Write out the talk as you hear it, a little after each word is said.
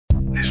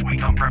This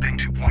week on Prepping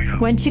 2.0.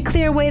 Once you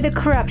clear away the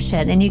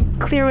corruption and you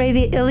clear away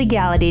the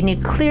illegality and you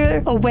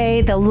clear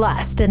away the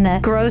lust and the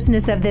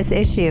grossness of this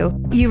issue,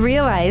 you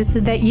realize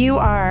that you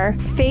are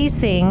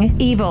facing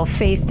evil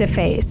face to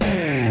face.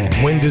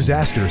 When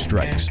disaster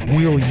strikes,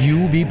 will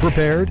you be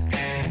prepared?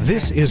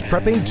 This is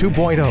Prepping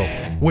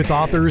 2.0 with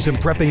authors and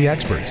prepping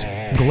experts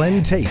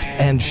Glenn Tate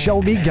and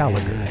Shelby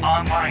Gallagher.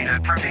 Online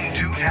at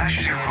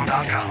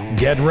prepping2-0.com.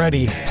 Get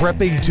ready.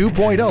 Prepping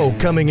 2.0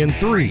 coming in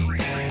 3,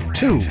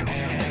 2,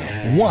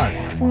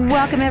 1.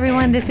 Welcome,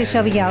 everyone. This is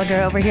Shelby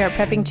Gallagher over here at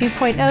Prepping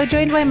 2.0,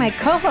 joined by my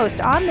co-host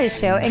on this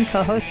show and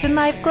co-host in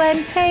life,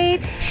 Glenn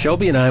Tate.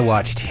 Shelby and I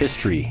watched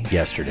History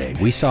yesterday.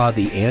 We saw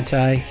the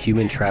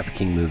anti-human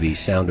trafficking movie,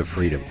 Sound of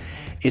Freedom.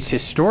 It's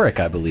historic,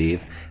 I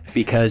believe,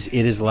 because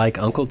it is like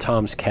Uncle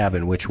Tom's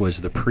Cabin, which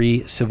was the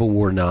pre-Civil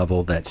War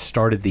novel that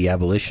started the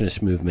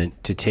abolitionist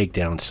movement to take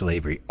down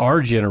slavery.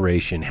 Our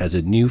generation has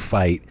a new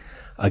fight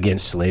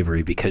against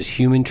slavery because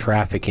human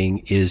trafficking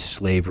is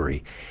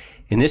slavery.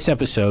 In this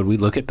episode, we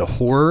look at the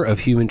horror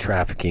of human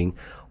trafficking,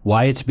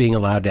 why it's being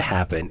allowed to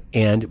happen,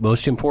 and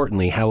most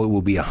importantly, how it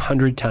will be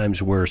 100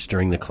 times worse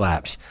during the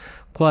collapse.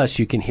 Plus,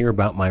 you can hear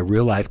about my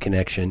real-life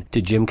connection to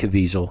Jim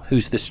Caviezel,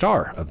 who's the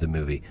star of the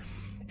movie.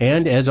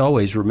 And as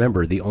always,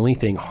 remember, the only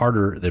thing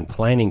harder than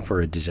planning for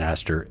a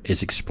disaster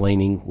is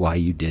explaining why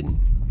you didn't.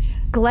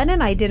 Glenn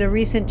and I did a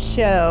recent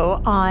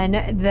show on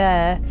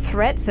the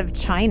threats of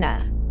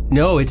China.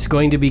 No, it's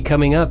going to be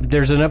coming up.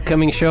 There's an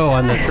upcoming show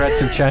on the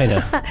threats of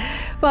China.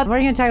 Well, we're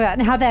going to talk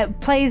about how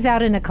that plays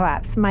out in a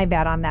collapse. My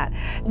bad on that.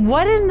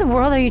 What in the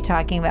world are you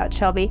talking about,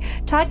 Shelby?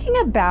 Talking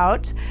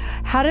about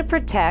how to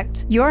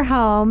protect your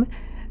home,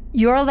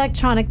 your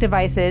electronic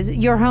devices,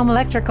 your home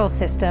electrical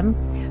system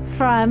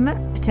from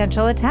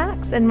potential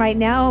attacks. And right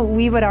now,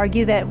 we would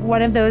argue that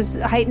one of those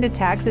heightened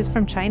attacks is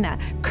from China.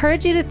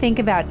 Encourage you to think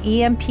about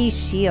EMP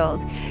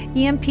Shield.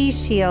 EMP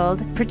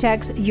Shield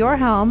protects your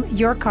home,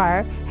 your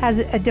car, has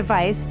a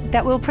device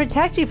that will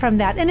protect you from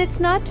that. And it's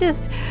not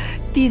just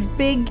these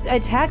big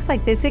attacks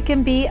like this. It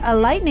can be a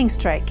lightning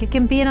strike. It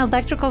can be an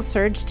electrical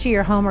surge to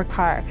your home or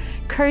car.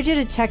 Encourage you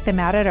to check them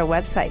out at our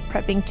website,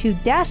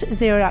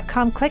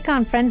 prepping2-0.com. Click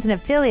on Friends and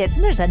Affiliates,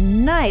 and there's a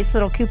nice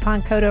little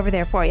coupon code over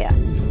there for you.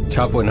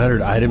 Top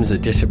 100 items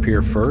that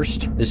disappear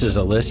first. This is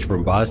a list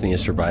from Bosnia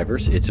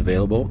survivors. It's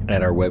available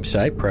at our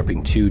website,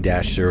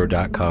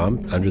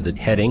 prepping2-0.com, under the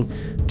heading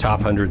Top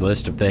 100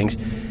 List of Things.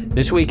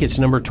 This week it's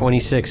number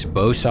 26,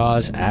 bow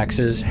saws,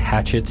 axes,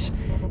 hatchets,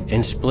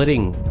 and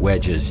splitting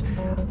wedges.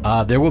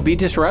 There will be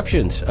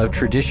disruptions of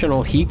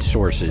traditional heat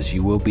sources.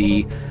 You will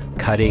be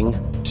cutting,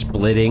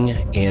 splitting,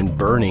 and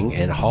burning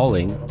and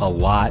hauling a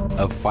lot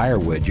of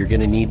firewood. You're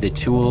going to need the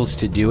tools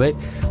to do it.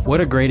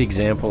 What a great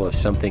example of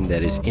something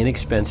that is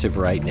inexpensive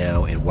right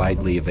now and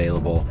widely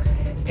available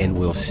and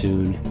will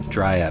soon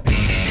dry up.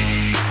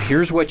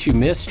 Here's what you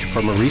missed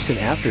from a recent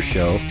after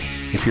show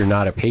if you're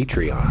not a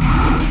Patreon.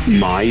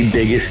 My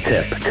biggest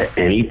tip to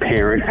any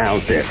parent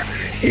out there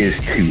is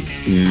to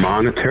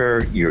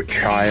monitor your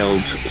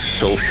child's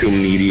social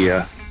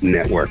media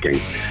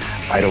networking.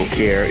 I don't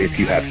care if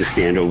you have to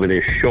stand over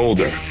their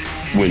shoulder.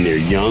 When they're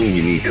young,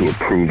 you need to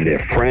approve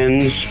their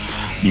friends.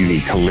 You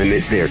need to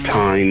limit their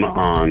time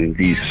on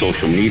these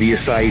social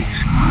media sites.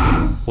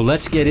 Well,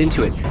 let's get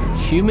into it.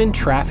 Human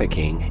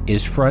trafficking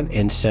is front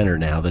and center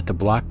now that the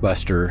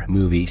blockbuster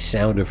movie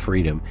Sound of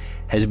Freedom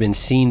has been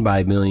seen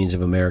by millions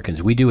of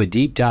Americans. We do a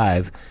deep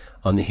dive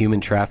on the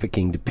human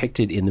trafficking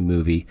depicted in the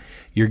movie.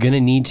 You're going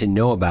to need to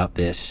know about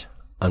this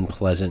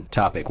unpleasant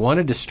topic.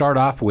 Wanted to start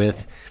off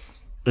with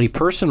a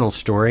personal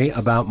story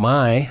about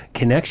my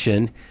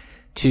connection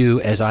to,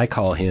 as I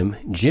call him,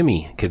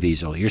 Jimmy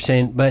Caviezel. You're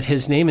saying, but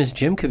his name is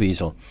Jim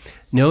Caviezel.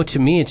 No, to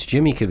me, it's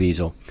Jimmy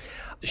Caviezel.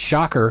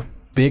 Shocker.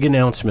 Big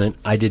announcement.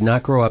 I did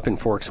not grow up in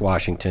Forks,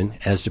 Washington,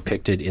 as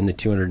depicted in the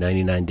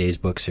 299 Days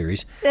book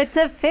series. It's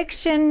a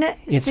fiction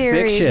It's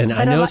series. fiction.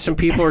 I know some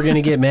people are going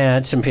to get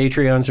mad. Some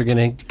Patreons are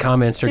going to,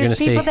 comments are going to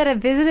say. There's people that have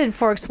visited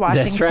Forks,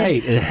 Washington. That's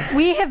right.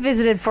 We have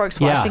visited Forks,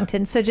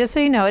 Washington. So just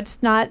so you know,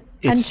 it's not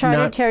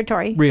uncharted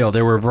territory. Real.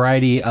 There were a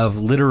variety of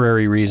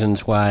literary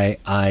reasons why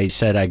I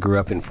said I grew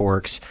up in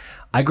Forks.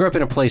 I grew up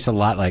in a place a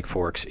lot like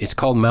Forks. It's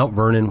called Mount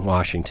Vernon,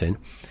 Washington.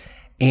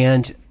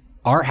 And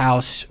our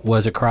house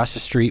was across the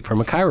street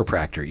from a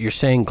chiropractor. You're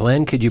saying,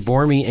 Glenn, could you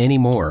bore me any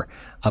more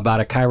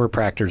about a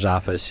chiropractor's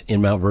office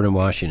in Mount Vernon,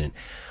 Washington?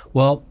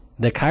 Well,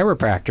 the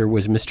chiropractor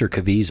was Mr.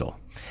 Caviezel.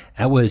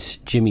 That was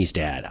Jimmy's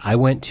dad. I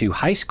went to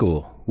high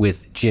school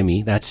with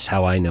Jimmy. That's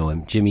how I know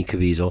him, Jimmy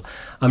Caviezel.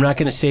 I'm not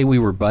going to say we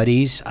were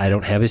buddies. I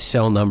don't have his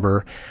cell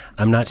number.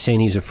 I'm not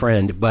saying he's a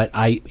friend, but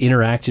I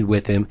interacted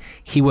with him.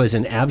 He was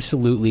an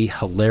absolutely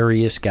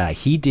hilarious guy.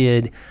 He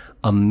did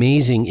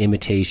amazing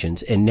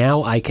imitations, and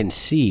now I can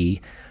see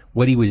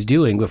what he was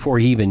doing before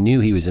he even knew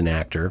he was an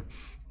actor,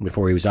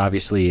 before he was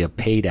obviously a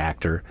paid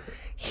actor.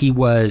 He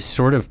was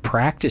sort of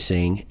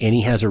practicing, and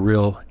he has a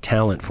real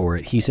talent for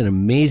it. He's an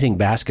amazing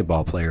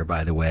basketball player,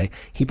 by the way.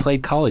 He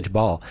played college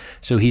ball,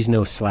 so he's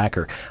no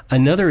slacker.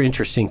 Another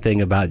interesting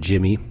thing about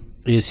Jimmy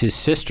is his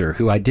sister,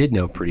 who I did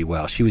know pretty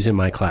well. She was in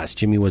my class.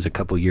 Jimmy was a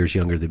couple years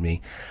younger than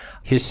me.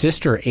 His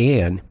sister,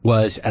 Ann,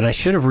 was, and I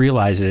should have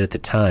realized it at the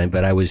time,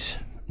 but I was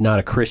not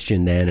a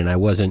Christian then, and I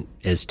wasn't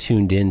as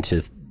tuned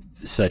into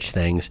such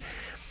things.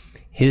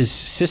 His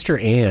sister,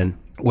 Ann,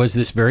 was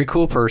this very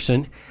cool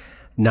person,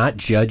 not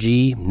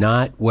judgy,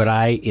 not what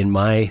I, in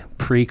my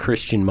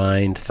pre-Christian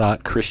mind,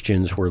 thought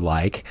Christians were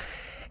like.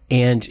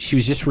 And she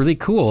was just really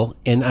cool.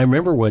 And I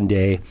remember one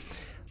day,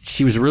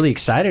 she was really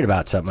excited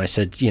about something. I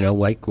said,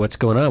 like, what's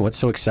going on? What's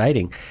so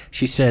exciting?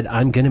 She said,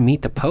 I'm going to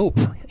meet the Pope.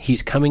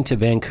 He's coming to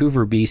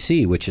Vancouver,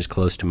 BC, which is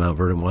close to Mount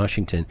Vernon,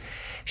 Washington.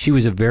 She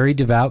was a very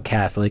devout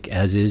Catholic,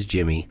 as is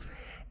Jimmy.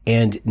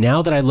 And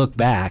now that I look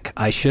back,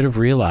 I should have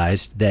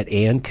realized that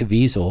Ann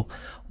Caviezel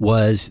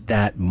was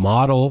that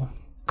model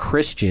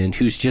Christian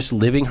who's just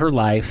living her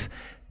life,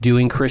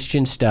 doing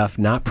Christian stuff,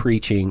 not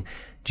preaching,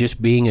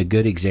 just being a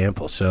good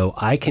example. So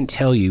I can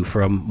tell you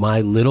from my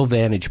little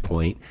vantage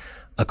point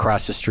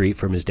across the street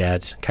from his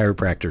dad's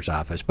chiropractor's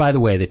office. By the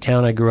way, the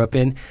town I grew up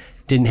in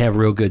didn't have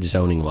real good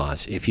zoning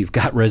laws. If you've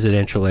got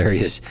residential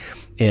areas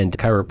and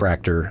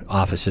chiropractor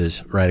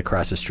offices right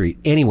across the street.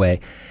 Anyway,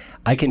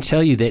 I can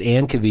tell you that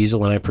Ann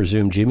Caviezel and I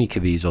presume Jimmy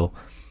Caviezel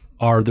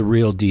are the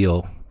real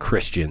deal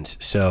Christians.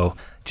 So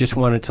just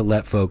wanted to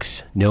let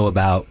folks know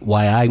about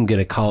why I'm going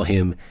to call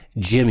him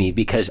Jimmy,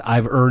 because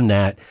I've earned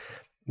that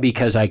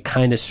because I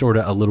kind of sort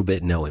of a little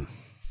bit know him.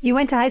 You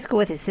went to high school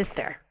with his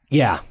sister.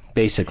 Yeah,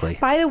 basically.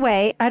 By the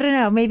way, I don't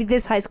know, maybe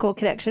this high school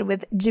connection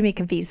with Jimmy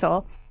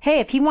Caviezel. Hey,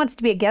 if he wants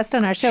to be a guest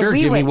on our show, sure,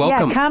 Jimmy,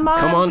 welcome. Yeah, come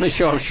on the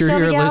show. I'm sure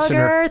Shelby you're a listener.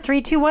 Gallagher,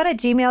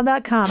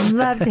 321@gmail.com.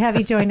 Love to have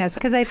you join us,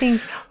 because I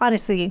think,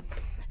 honestly,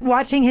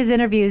 watching his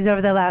interviews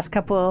over the last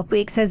couple of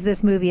weeks as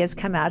this movie has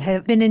come out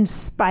have been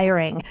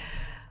inspiring.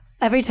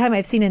 Every time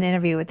I've seen an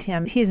interview with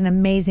him, he's an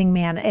amazing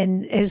man,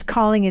 and his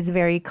calling is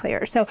very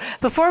clear. So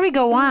before we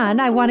go on,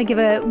 I want to give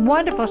a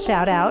wonderful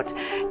shout out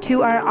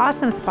to our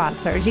awesome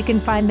sponsors. You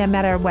can find them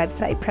at our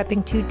website,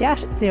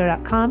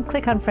 prepping2-0.com.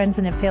 Click on Friends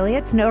and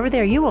Affiliates, and over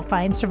there you will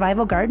find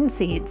Survival Garden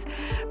Seeds,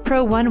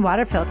 Pro One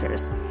Water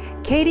Filters.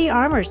 KD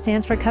Armor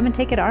stands for Come and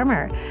Take It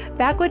Armor.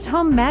 Backwoods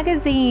Home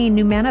Magazine,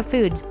 Numana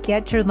Foods.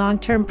 Get your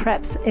long-term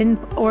preps in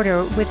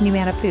order with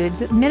Numana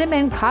Foods.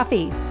 Minutemen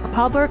Coffee.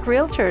 Paul Burke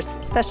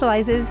Realtors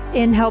specializes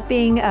in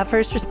helping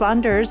first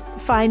responders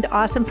find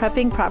awesome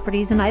prepping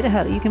properties in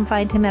Idaho. You can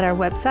find him at our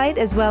website,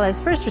 as well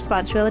as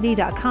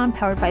firstresponserealty.com,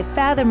 powered by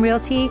Fathom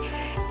Realty.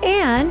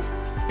 And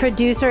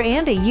producer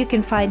Andy, you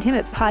can find him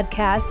at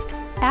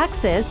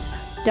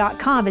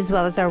podcastaccess.com, as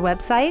well as our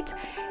website.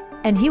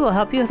 And he will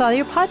help you with all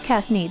your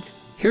podcast needs.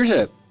 Here's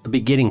a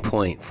beginning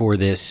point for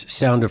this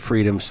Sound of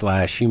Freedom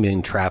 /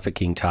 human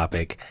trafficking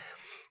topic.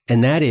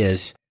 And that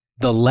is,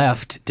 the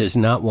left does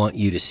not want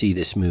you to see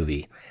this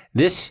movie.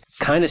 This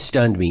kind of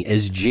stunned me.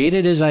 As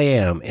jaded as I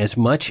am, as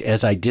much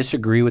as I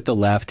disagree with the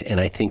left, and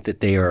I think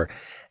that they are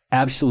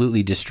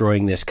absolutely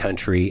destroying this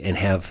country and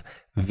have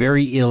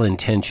very ill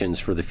intentions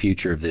for the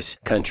future of this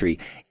country,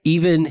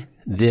 even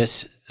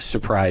this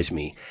surprised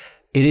me.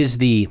 It is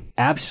the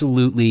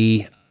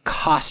absolutely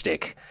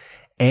caustic,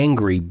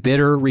 angry,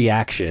 bitter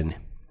reaction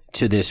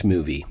to this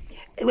movie.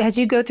 As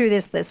you go through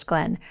this list,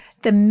 Glenn,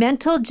 the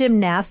mental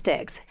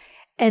gymnastics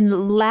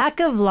and lack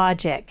of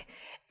logic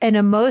and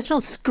emotional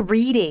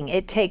screeding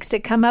it takes to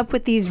come up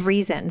with these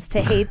reasons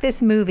to hate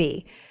this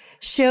movie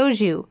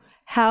shows you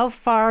how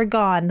far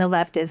gone the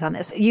left is on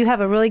this. You have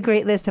a really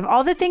great list of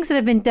all the things that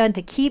have been done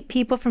to keep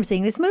people from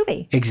seeing this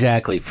movie.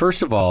 Exactly.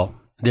 First of all,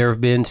 there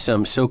have been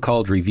some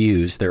so-called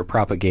reviews. They're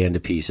propaganda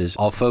pieces.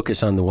 I'll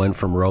focus on the one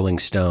from Rolling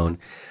Stone,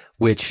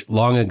 which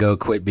long ago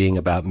quit being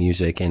about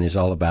music and is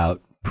all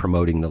about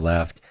promoting the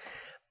left.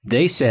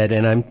 They said,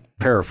 and I'm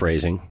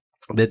paraphrasing,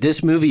 that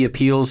this movie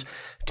appeals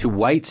to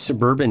white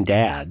suburban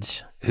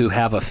dads who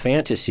have a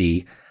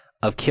fantasy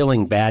of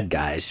killing bad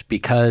guys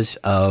because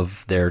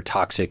of their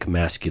toxic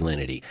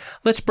masculinity.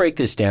 Let's break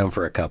this down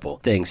for a couple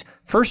things.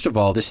 First of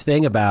all, this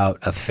thing about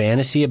a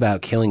fantasy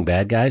about killing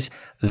bad guys,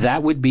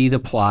 that would be the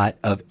plot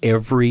of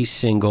every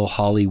single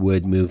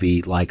Hollywood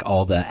movie, like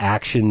all the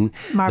action,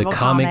 Marvel the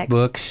comic comics.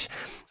 books,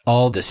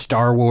 all the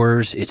Star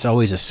Wars. It's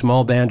always a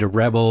small band of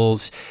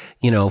rebels,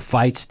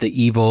 fights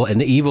the evil. And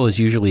the evil is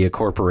usually a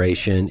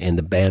corporation, and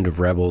the band of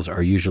rebels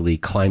are usually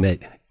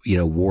climate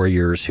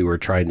warriors who are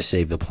trying to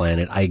save the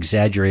planet. I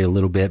exaggerate a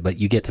little bit, but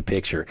you get the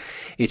picture.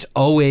 It's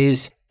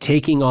always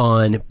taking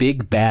on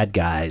big bad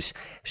guys.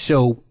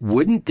 So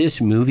wouldn't this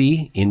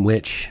movie, in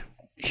which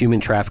human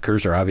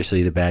traffickers are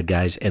obviously the bad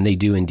guys, and they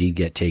do indeed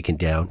get taken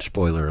down,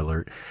 spoiler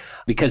alert,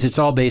 because it's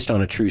all based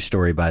on a true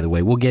story, by the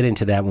way. We'll get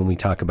into that when we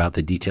talk about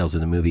the details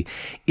of the movie.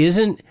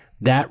 Isn't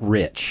that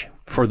rich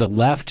for the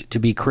left to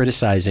be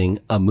criticizing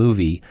a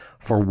movie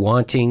for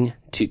wanting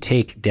to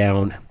take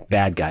down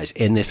bad guys?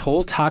 And this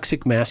whole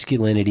toxic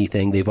masculinity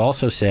thing, they've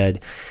also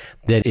said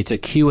that it's a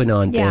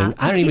QAnon thing.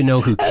 I don't even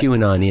know who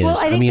QAnon is. Well,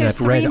 I mean,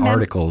 I've read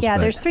articles. Yeah,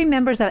 but there's 3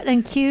 members of it,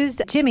 and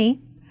accused Jimmy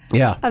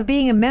yeah. of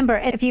being a member.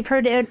 And if you've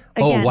heard it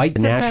again, white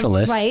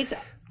nationalist. right.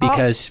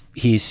 Because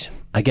he's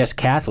I guess,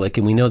 Catholic,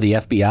 and we know the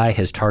FBI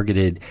has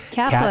targeted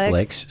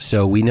Catholics,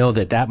 so we know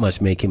that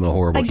must make him a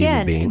horrible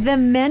human being. Again, the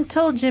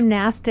mental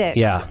gymnastics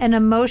Yeah. and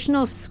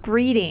emotional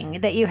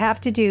screeding that you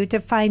have to do to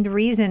find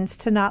reasons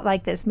to not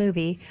like this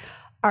movie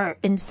are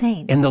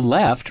insane. And the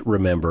left,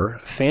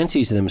 remember,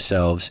 fancies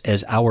themselves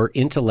as our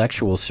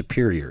intellectual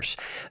superiors.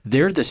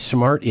 They're the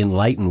smart,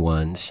 enlightened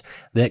ones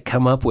that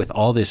come up with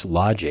all this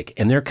logic,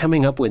 and they're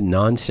coming up with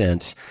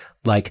nonsense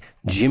like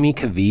Jimmy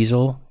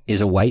Caviezel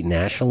is a white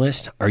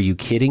nationalist. Are you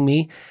kidding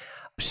me?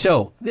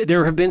 So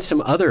there have been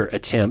some other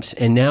attempts,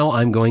 and now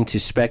I'm going to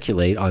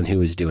speculate on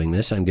who is doing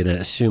this. I'm going to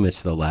assume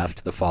it's the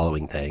left, the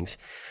following things.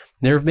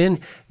 There have been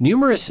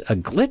numerous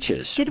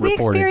glitches. Did we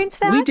experience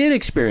that? We did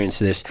experience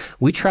this.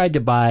 We tried to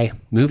buy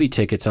movie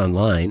tickets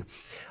online,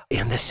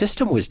 and the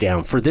system was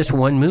down for this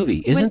one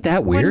movie. Isn't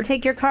that weird? Wouldn't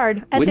take your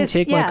card. Wouldn't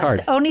take my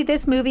card. Only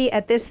this movie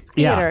at this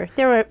theater. Yeah.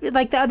 There were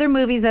like the other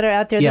movies that are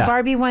out there, the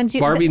Barbie ones.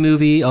 Barbie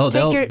movie. Oh,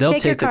 they'll take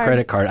the card.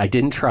 credit card. I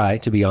didn't try,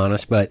 to be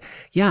honest, but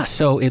yeah.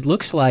 So it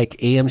looks like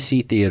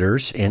AMC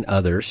theaters and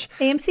others.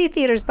 AMC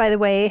theaters, by the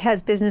way,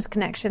 has business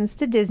connections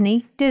to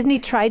Disney. Disney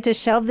tried to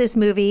shelve this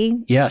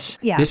movie. Yes.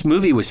 Yeah. This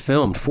movie was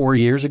filmed 5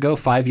 years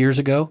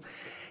ago.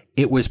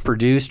 It was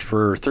produced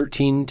for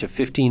 $13 to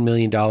 $15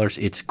 million.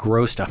 It's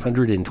grossed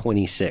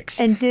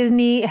 126. And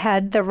Disney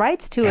had the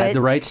rights to it.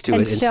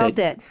 And shelved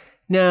it.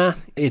 Nah,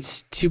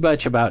 it's too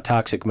much about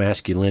toxic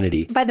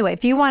masculinity. By the way,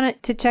 if you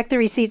want to check the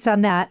receipts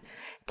on that,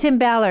 Tim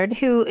Ballard,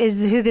 who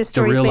this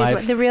story is based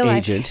on, the real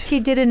life agent. He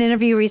did an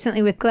interview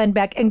recently with Glenn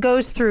Beck and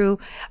goes through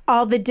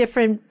all the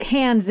different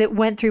hands it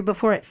went through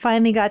before it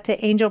finally got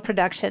to Angel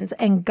Productions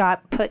and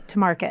got put to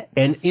market.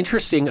 And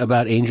interesting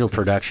about Angel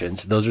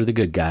Productions, those are the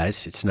good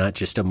guys. It's not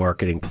just a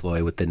marketing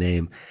ploy with the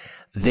name.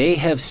 They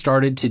have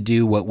started to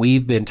do what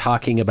we've been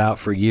talking about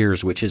for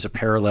years, which is a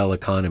parallel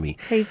economy.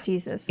 Praise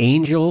Jesus.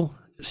 Angel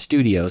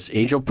Studios,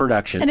 Angel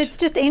Productions. And it's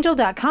just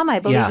angel.com, I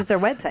believe, is their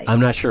website. I'm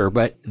not sure,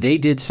 but they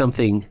did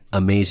something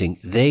amazing.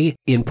 They,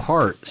 in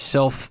part,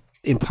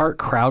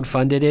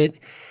 crowdfunded it.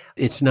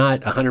 It's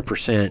not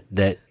 100%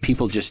 that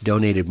people just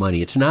donated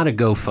money. It's not a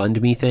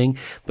GoFundMe thing,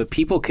 but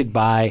people could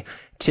buy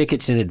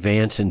tickets in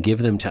advance and give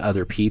them to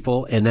other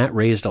people, and that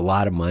raised a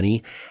lot of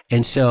money.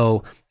 And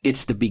so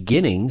it's the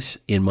beginnings,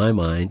 in my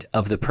mind,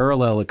 of the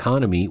parallel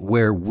economy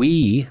where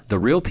we, the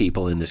real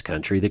people in this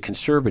country, the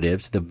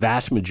conservatives, the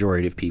vast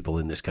majority of people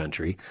in this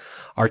country,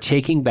 are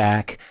taking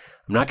back,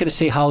 I'm not going to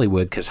say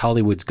Hollywood because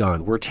Hollywood's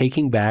gone. We're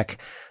taking back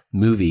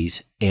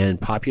movies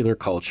and popular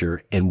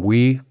culture, and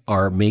we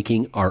are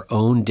making our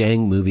own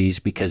dang movies,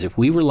 because if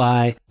we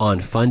rely on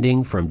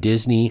funding from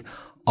Disney,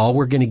 all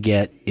we're going to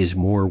get is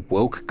more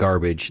woke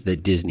garbage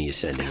that Disney is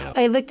sending out.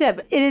 I looked up.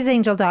 It is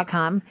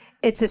angel.com.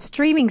 It's a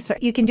streaming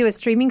service. You can do a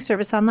streaming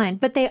service online,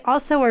 but they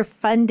also are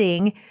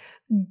funding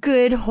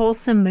good,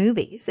 wholesome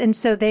movies. And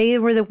so they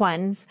were the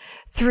ones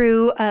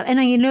through, and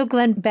I know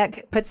Glenn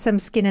Beck put some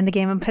skin in the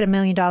game and put $1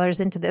 million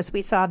into this.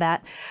 We saw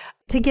that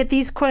to get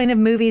these kind of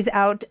movies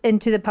out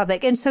into the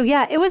public. And so,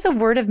 yeah, it was a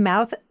word of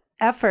mouth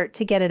effort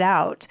to get it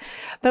out.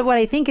 But what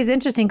I think is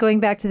interesting, going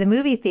back to the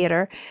movie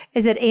theater,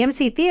 is that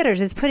AMC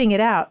Theaters is putting it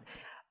out,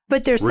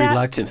 but they're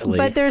reluctantly.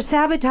 But they're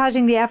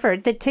sabotaging the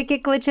effort. The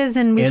ticket glitches,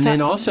 and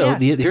then also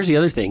here's the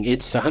other thing: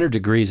 it's 100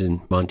 degrees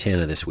in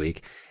Montana this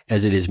week,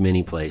 as it is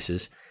many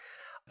places.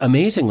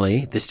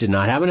 Amazingly, this did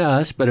not happen to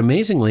us, but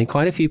amazingly,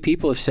 quite a few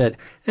people have said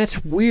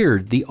that's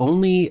weird. The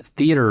only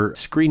theater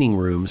screening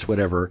rooms,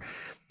 whatever,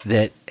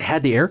 that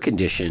had the air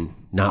condition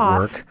not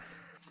work,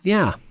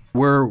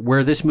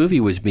 where this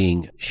movie was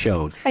being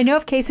shown. I know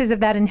of cases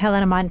of that in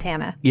Helena,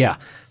 Montana. Yeah.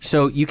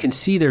 So you can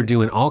see they're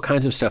doing all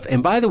kinds of stuff.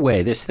 And by the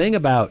way, this thing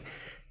about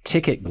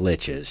ticket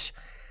glitches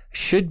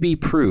should be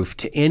proof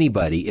to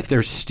anybody, if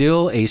there's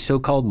still a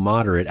so-called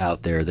moderate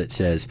out there that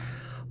says,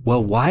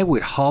 well, why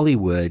would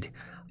Hollywood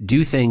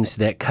do things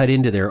that cut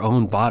into their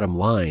own bottom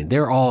line?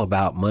 They're all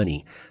about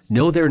money.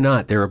 No, they're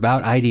not. They're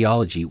about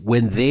ideology.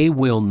 When they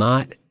will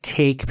not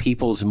take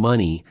people's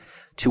money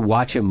to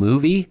watch a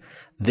movie,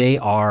 they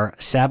are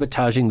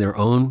sabotaging their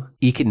own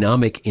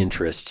economic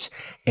interests,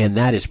 and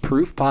that is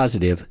proof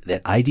positive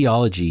that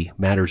ideology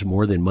matters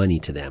more than money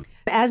to them.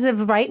 As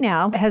of right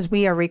now, as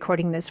we are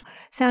recording this,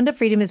 Sound of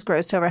Freedom has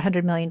grossed over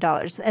 $100 million.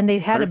 And they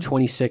had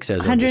 126 as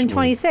of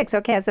 126,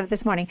 okay, as of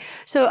this morning.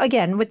 So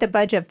again, with the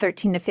budget of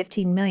 13 to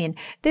 15 million,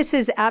 this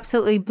has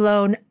absolutely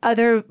blown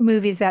other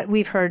movies that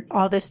we've heard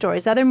all the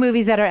stories, other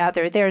movies that are out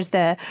there. There's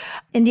the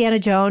Indiana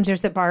Jones,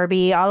 there's the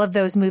Barbie, all of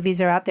those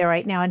movies are out there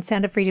right now. And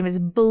Sound of Freedom is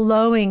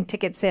blowing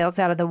ticket sales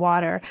out of the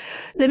water.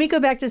 Let me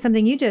go back to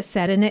something you just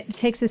said, and it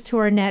takes us to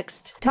our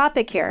next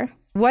topic here.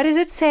 What does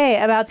it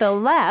say about the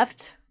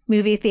left,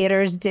 movie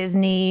theaters,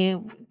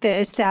 Disney, the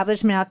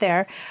establishment out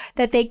there,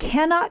 that they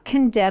cannot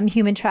condemn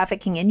human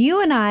trafficking? And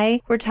you and I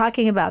were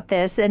talking about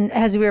this, and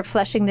as we were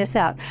fleshing this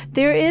out,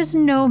 there is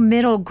no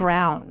middle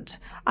ground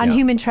on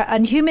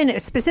human,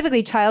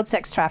 specifically child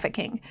sex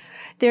trafficking.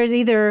 There's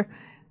either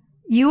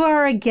you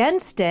are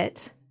against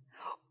it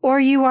or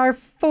you are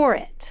for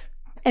it.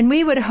 And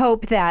we would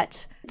hope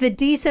that the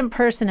decent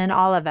person in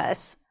all of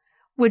us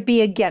would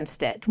be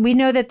against it. We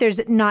know that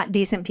there's not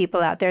decent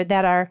people out there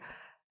that are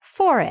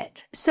for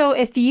it. So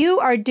if you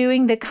are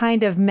doing the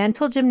kind of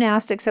mental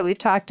gymnastics that we've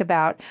talked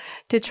about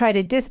to try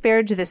to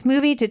disparage this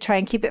movie, to try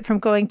and keep it from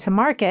going to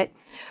market,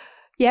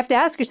 you have to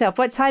ask yourself,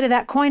 what side of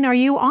that coin are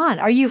you on?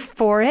 Are you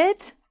for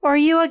it or are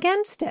you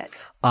against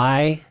it?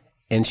 I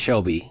and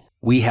Shelby,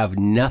 we have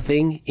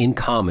nothing in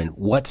common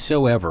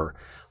whatsoever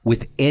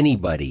with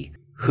anybody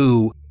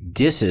who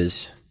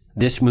disses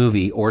this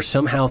movie or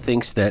somehow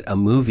thinks that a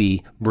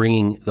movie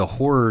bringing the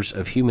horrors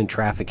of human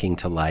trafficking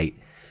to light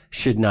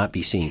should not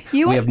be seen.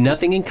 We have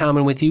nothing in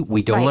common with you.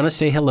 We don't want to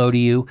say hello to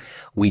you.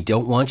 We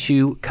don't want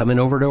you coming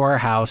over to our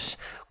house.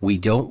 We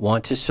don't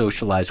want to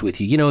socialize with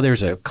you. You know,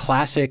 there's a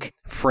classic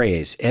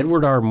phrase.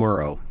 Edward R.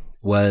 Murrow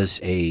was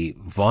a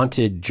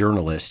vaunted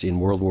journalist in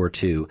World War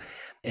II.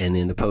 And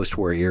in the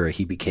post-war era,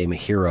 he became a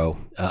hero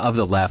of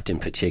the left in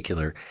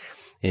particular.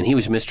 And he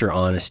was Mr.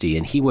 Honesty.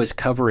 And he was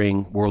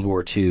covering World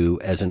War II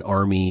as an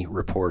Army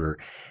reporter.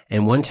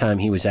 And one time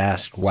he was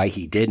asked why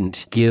he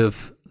didn't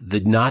give the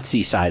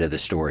Nazi side of the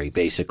story,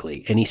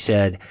 basically. And he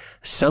said,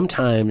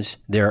 sometimes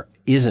there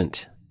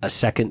isn't a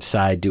second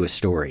side to a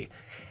story.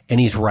 And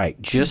he's right.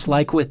 Just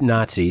like with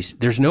Nazis,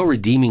 there's no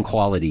redeeming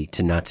quality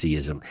to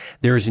Nazism.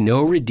 There is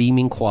no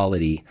redeeming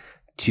quality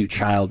to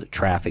child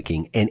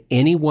trafficking. And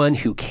anyone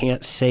who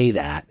can't say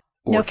that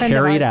or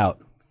carry it out,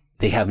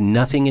 they have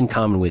nothing in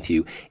common with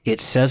you. It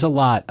says a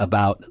lot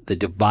about the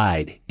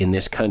divide in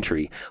this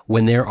country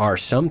when there are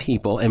some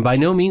people, and by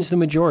no means the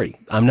majority.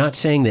 I'm not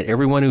saying that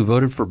everyone who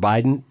voted for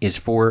Biden is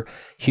for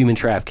human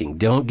trafficking.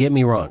 Don't get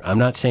me wrong. I'm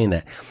not saying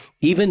that.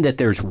 Even that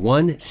there's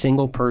one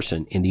single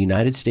person in the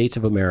United States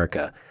of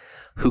America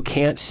who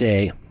can't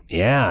say,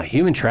 yeah,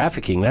 human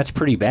trafficking, that's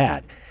pretty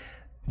bad.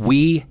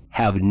 We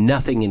have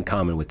nothing in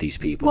common with these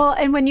people. Well,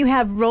 and when you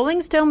have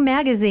Rolling Stone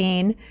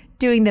magazine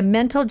doing the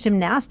mental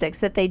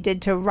gymnastics that they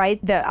did to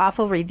write the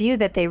awful review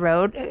that they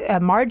wrote,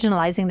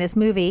 marginalizing this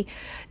movie,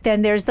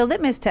 then there's the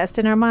litmus test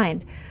in our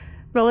mind.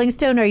 Rolling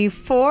Stone, are you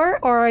for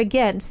or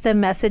against the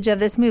message of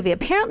this movie?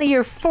 Apparently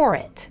you're for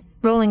it,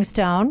 Rolling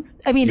Stone.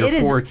 I mean, You're it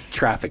is for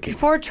trafficking.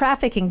 For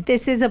trafficking.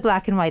 This is a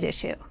black and white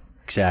issue.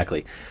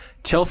 Exactly.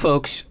 Tell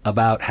folks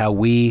about how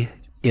we,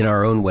 in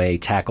our own way,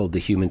 tackled the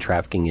human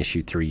trafficking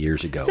issue 3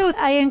 years ago. So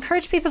I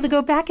encourage people to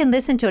go back and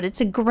listen to it.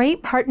 It's a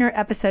great partner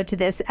episode to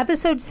this,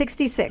 episode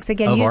 66.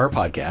 Again, of our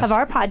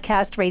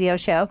podcast radio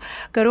show.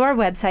 Go to our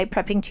website,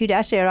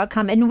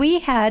 prepping2-0.com. And we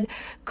had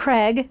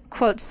Craig,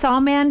 quote,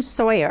 Sawman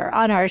Sawyer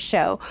on our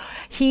show.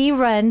 He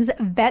runs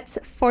Vets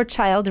for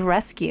Child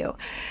Rescue.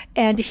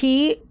 And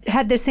he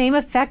had the same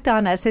effect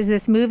on us as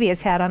this movie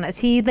has had on us.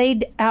 He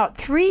laid out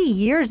 3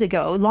 years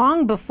ago,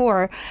 long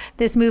before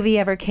this movie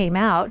ever came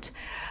out,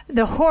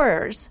 the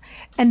horrors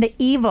and the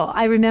evil.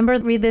 I remember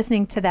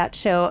re-listening to that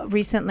show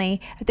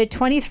recently. At the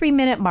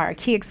 23-minute mark,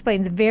 he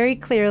explains very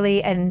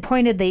clearly and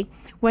pointedly,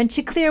 once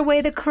you clear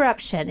away the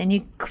corruption and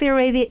you clear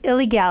away the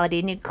illegality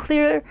and you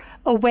clear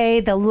away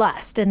the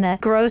lust and the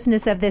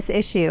grossness of this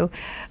issue,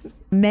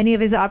 many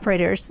of his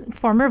operators,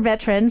 former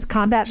veterans,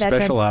 combat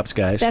veterans. Special ops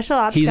guys.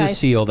 He's a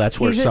SEAL. That's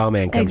where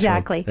Sawman comes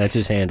from. That's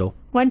his handle.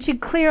 Once you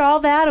clear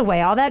all that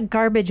away, all that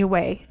garbage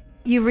away,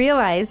 you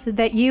realize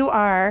that you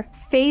are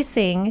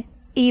facing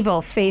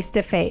evil face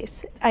to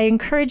face. I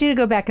encourage you to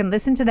go back and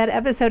listen to that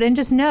episode and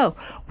just know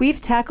we've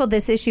tackled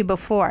this issue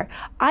before.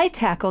 I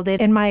tackled it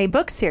in my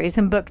book series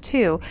in book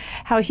 2,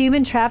 how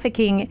human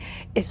trafficking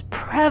is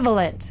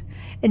prevalent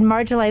in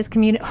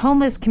marginalized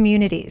homeless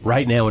communities.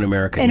 Right now in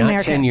America,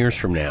 not 10 years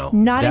from now.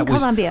 Not in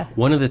Colombia.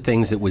 One of the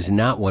things that was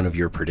not one of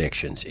your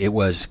predictions. It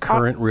was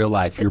current real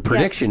life. Your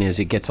prediction is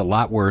it gets a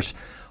lot worse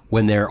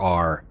when there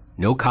are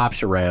no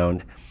cops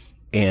around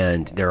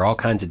and there are all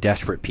kinds of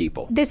desperate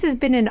people. This has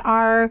been in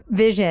our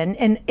vision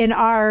and in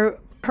our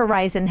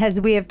horizon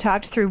as we have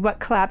talked through what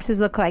collapses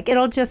look like.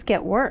 It'll just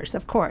get worse,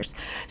 of course.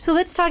 So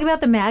let's talk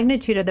about the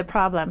magnitude of the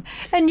problem.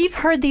 And you've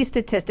heard these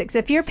statistics.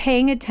 If you're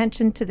paying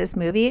attention to this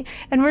movie,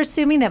 and we're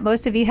assuming that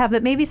most of you have,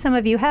 but maybe some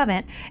of you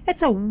haven't,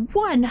 it's a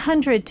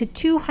 $100 to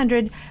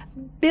 $200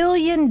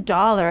 billion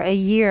a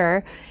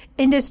year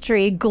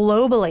industry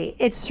globally.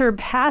 It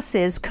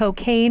surpasses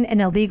cocaine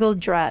and illegal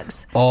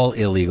drugs. All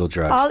illegal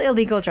drugs. All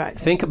illegal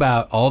drugs. Think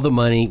about all the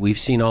money. We've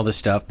seen all the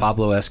stuff.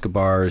 Pablo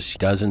Escobar's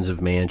dozens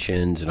of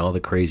mansions and all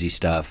the crazy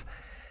stuff.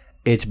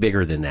 It's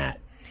bigger than that.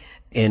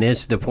 And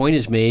as the point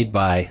is made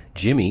by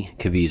Jimmy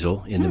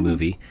Caviezel in the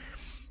movie,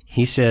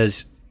 he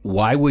says,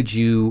 why would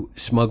you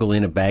smuggle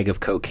in a bag of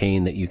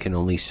cocaine that you can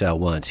only sell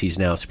once? He's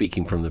now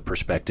speaking from the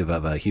perspective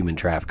of a human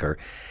trafficker.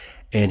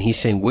 And he's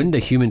saying, wouldn't a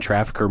human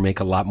trafficker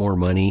make a lot more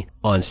money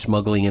on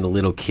smuggling in a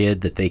little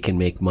kid that they can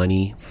make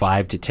money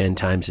 5 to 10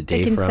 times a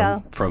day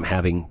from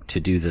having to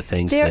do the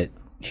things that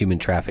human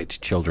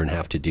trafficked children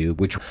have to do?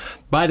 Which,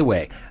 by the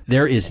way,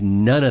 there is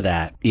none of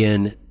that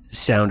in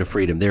Sound of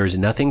Freedom. There is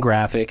nothing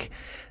graphic.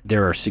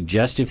 There are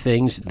suggestive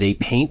things. They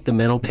paint the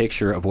mental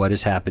picture of what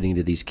is happening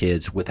to these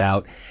kids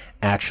without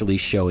actually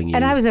showing you.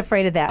 And I was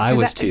afraid of that. I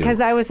was too. Because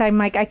I'm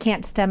like, I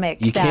can't stomach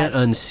You that. can't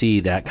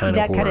unsee that kind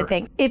of horror. That kind of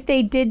thing. If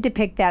they did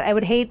depict that, I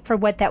would hate for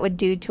what that would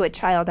do to a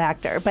child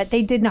actor, but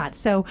they did not.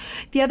 So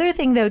the other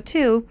thing, though,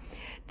 too,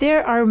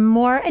 there are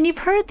more, and you've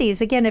heard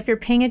these, again, if you're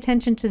paying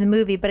attention to the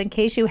movie, but in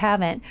case you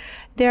haven't,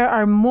 there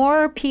are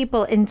more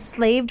people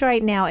enslaved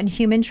right now in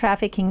human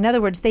trafficking. In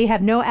other words, they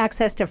have no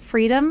access to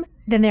freedom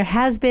than there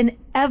has been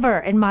ever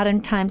in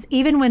modern times,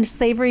 even when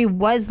slavery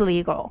was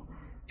legal.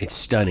 It's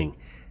stunning.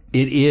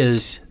 It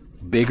is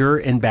bigger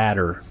and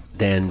badder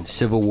than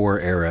Civil War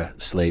era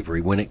slavery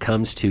when it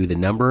comes to the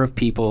number of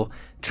people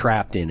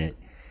trapped in it.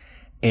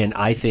 And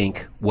I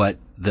think what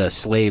the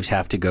slaves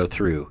have to go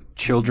through,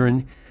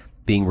 children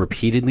being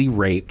repeatedly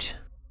raped.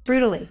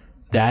 Brutally.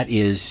 That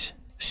is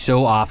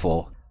so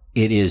awful.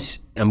 It is,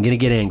 I'm going to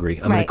get angry.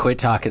 I'm going to quit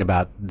talking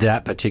about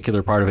that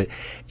particular part of it.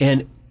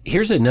 And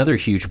here's another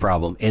huge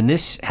problem, and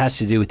this has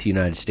to do with the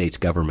United States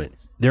government.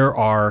 There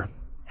are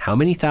how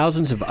many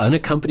thousands of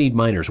unaccompanied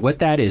minors? What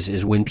that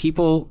is when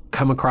people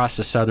come across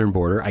the southern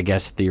border, I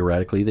guess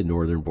theoretically the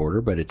northern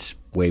border, but it's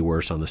way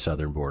worse on the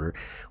southern border.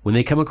 When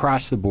they come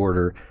across the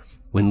border,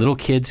 when little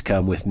kids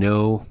come with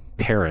no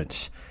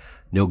parents,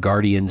 no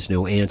guardians,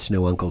 no aunts,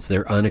 no uncles,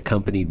 they're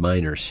unaccompanied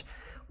minors.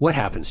 What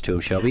happens to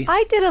them, Shelby?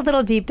 I did a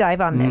little deep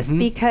dive on this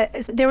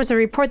because there was a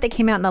report that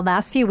came out in the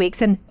last few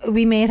weeks, and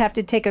we may have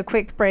to take a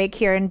quick break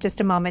here in just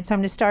a moment. So I'm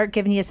going to start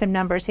giving you some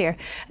numbers here.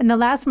 In the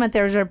last month,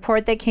 there was a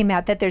report that came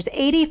out that there's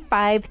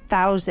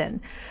 85,000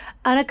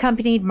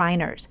 unaccompanied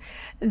minors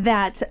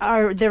that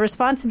are the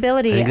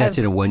responsibility I think that's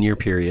in a 1 year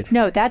period.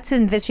 No, that's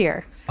in this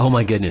year. Oh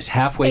my goodness.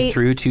 Halfway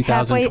through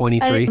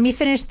 2023? Let me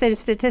finish the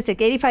statistic.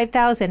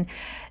 85,000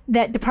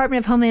 that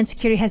Department of Homeland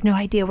Security has no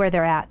idea where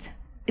they're at.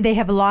 They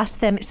have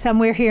lost them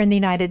somewhere here in the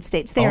United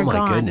States. They are gone.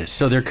 Oh, my goodness.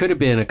 So there could have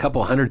been a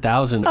couple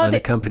 100,000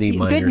 unaccompanied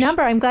minors. Good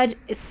number. I'm glad.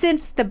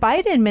 Since the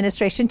Biden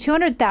administration,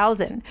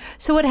 200,000.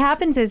 So what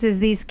happens is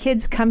these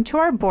kids come to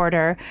our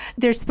border.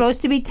 They're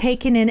supposed to be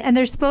taken in, and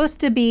they're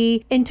supposed to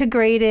be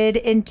integrated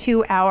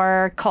into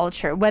our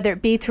culture, whether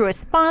it be through a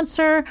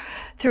sponsor,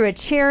 through a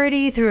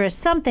charity, through a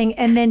something.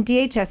 And then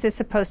DHS is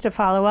supposed to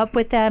follow up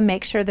with them,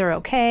 make sure they're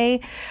okay.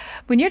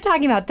 When you're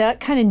talking about that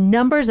kind of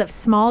numbers of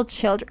small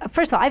children,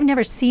 first of all, I've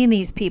never seen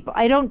these people.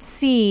 I don't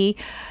see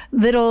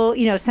little,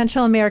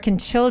 Central American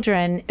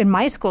children in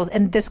my schools.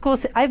 And the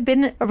schools, I've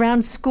been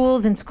around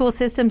schools and school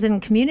systems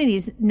and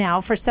communities now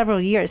for several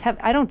years.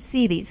 I don't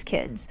see these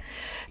kids.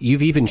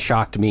 You've even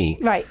shocked me.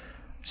 Right.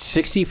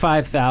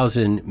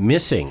 65,000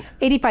 missing.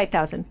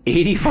 85,000.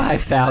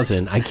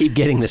 85,000. I keep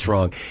getting this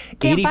wrong.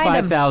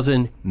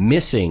 85,000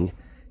 missing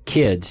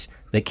kids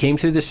that came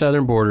through the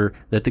southern border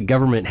that the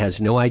government has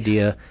no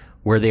idea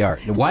where they are.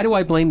 Now, why do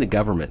I blame the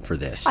government for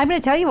this? I'm going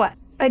to tell you what.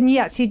 And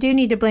yes, you do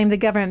need to blame the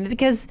government,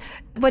 because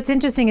what's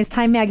interesting is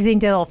Time Magazine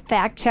did a little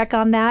fact check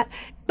on that.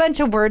 Bunch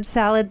of word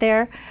salad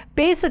there.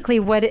 Basically,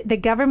 what the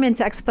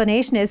government's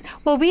explanation is,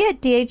 well, we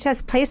at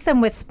DHS place them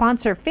with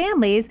sponsor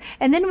families,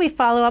 and then we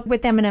follow up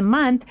with them in a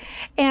month,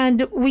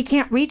 and we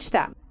can't reach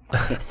them.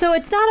 So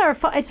it's not our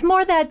fault. It's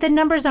more that the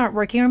numbers aren't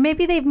working, or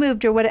maybe they've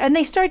moved or whatever. And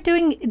they start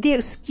doing the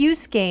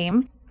excuse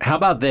game. How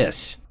about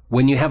this?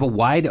 When you have a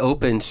wide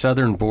open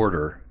southern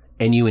border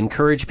and you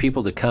encourage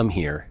people to come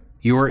here,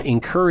 you're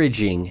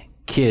encouraging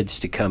kids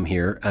to come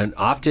here. And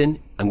often,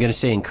 I'm going to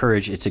say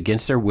encourage, it's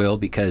against their will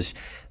because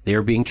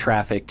they're being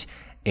trafficked.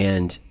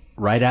 And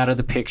right out of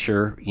the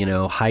picture,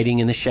 hiding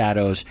in the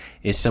shadows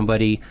is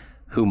somebody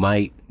who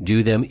might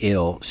do them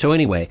ill. So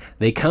anyway,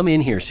 they come in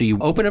here. So you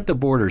open up the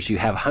borders. You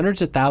have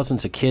hundreds of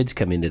thousands of kids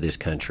come into this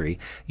country.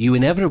 You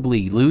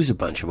inevitably lose a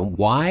bunch of them.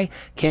 Why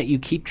can't you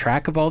keep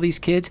track of all these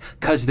kids?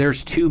 Because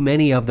there's too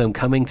many of them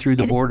coming through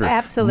the border.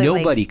 Absolutely.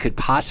 Nobody could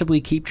possibly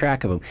keep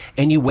track of them.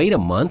 And you wait a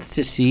month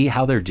to see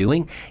how they're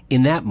doing.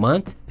 In that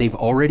month, they've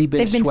already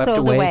been swept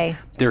sold away.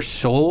 They're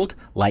sold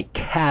like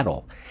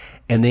cattle.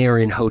 And they are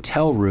in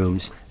hotel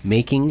rooms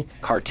making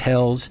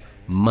cartels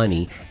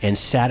money and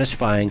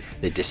satisfying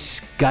the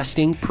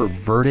disgusting,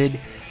 perverted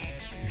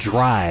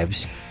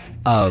drives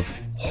of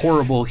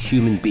horrible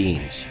human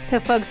beings. So,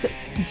 folks,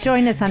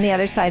 join us on the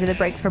other side of the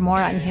break for more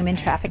on human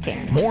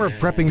trafficking. More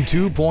Prepping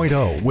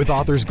 2.0 with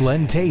authors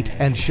Glenn Tate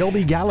and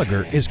Shelby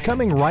Gallagher is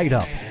coming right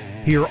up.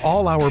 Hear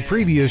all our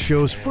previous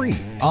shows free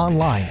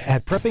online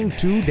at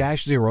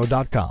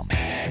prepping2-0.com.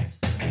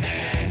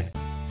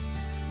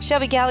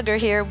 Shelby Gallagher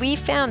here. We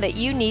found that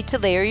you need to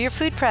layer your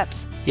food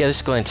preps. Yeah, this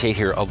is Glenn Tate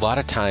here. A lot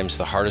of times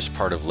the hardest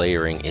part of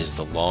layering is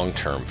the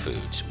long-term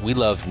foods. We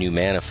love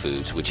Numana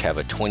foods, which have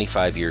a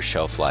 25-year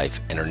shelf life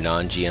and are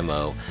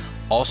non-GMO.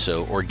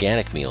 Also,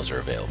 organic meals are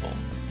available.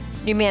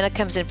 Numana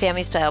comes in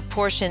family-style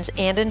portions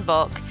and in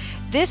bulk.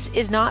 This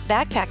is not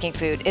backpacking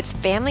food. It's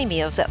family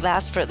meals that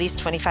last for at least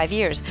 25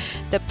 years.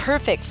 The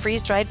perfect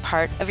freeze-dried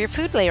part of your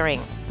food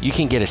layering. You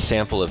can get a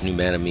sample of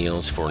Numana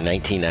meals for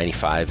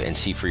 $19.95 and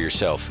see for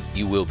yourself.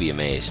 You will be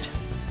amazed.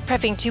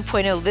 Prepping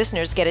 2.0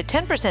 listeners get a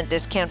 10%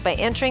 discount by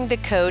entering the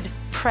code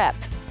PREP.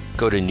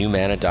 Go to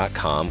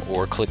newmana.com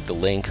or click the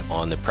link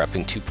on the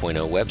Prepping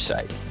 2.0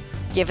 website.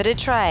 Give it a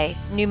try.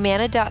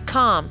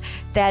 Newmana.com.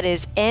 That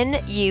is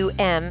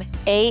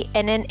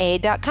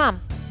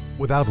NUMANNA.com.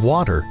 Without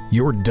water,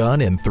 you're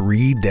done in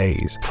 3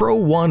 days. Pro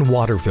One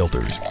water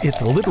filters. It's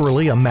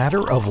literally a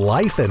matter of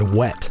life and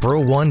wet. Pro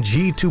One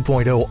G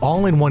 2.0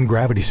 all-in-one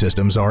gravity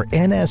systems are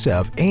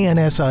NSF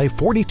ANSI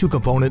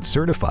 42-component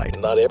certified.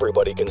 Not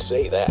everybody can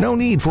say that. No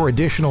need for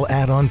additional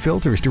add-on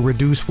filters to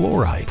reduce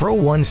fluoride. Pro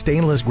One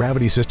stainless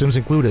gravity systems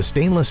include a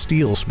stainless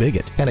steel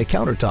spigot and a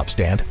countertop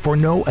stand for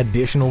no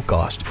additional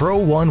cost. Pro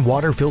One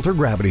water filter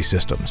gravity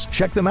systems.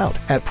 Check them out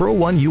at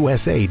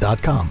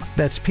ProOneUSA.com.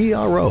 That's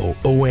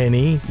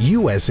PROONE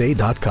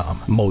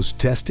USA.com. Most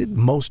tested,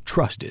 most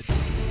trusted.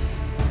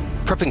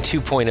 Prepping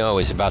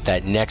 2.0 is about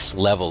that next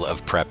level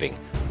of prepping.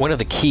 One of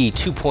the key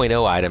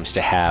 2.0 items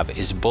to have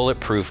is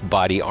bulletproof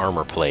body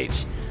armor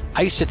plates.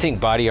 I used to think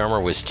body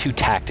armor was too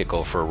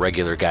tactical for a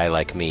regular guy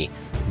like me,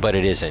 but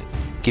it isn't.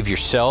 Give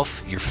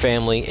yourself, your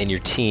family, and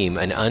your team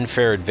an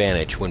unfair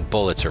advantage when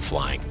bullets are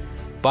flying.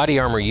 Body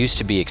armor used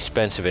to be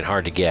expensive and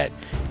hard to get.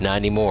 Not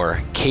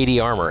anymore.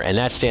 KD Armor, and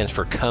that stands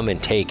for Come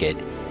and Take It,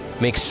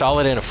 makes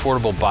solid and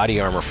affordable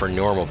body armor for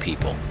normal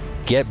people.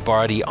 Get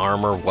body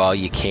armor while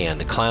you can.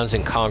 The clowns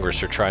in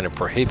Congress are trying to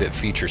prohibit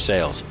future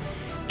sales.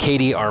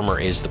 KD Armor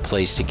is the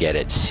place to get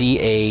it.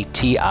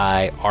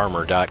 CATI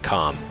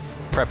armor.com.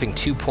 Prepping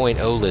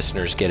 2.0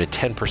 listeners get a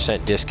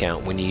 10%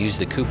 discount when you use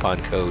the coupon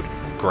code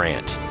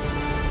GRANT.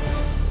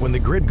 When the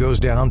grid goes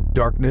down,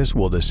 darkness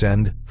will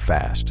descend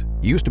fast.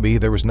 Used to be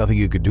there was nothing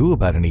you could do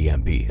about an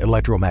EMP,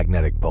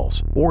 electromagnetic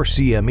pulse, or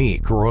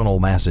CME,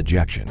 coronal mass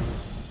ejection.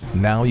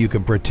 Now you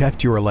can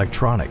protect your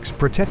electronics,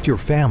 protect your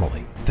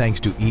family, thanks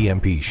to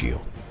EMP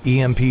Shield.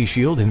 EMP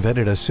Shield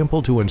invented a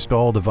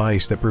simple-to-install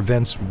device that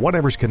prevents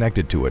whatever's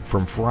connected to it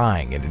from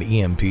frying in an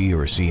EMP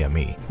or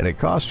CME, and it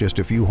costs just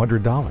a few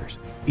 $100s.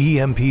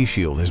 EMP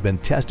Shield has been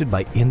tested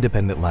by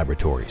independent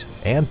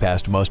laboratories and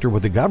passed muster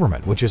with the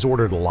government, which has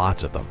ordered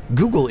lots of them.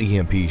 Google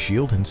EMP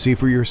Shield and see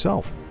for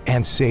yourself.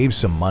 And save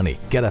some money.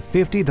 Get a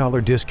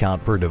 $50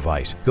 discount per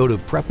device. Go to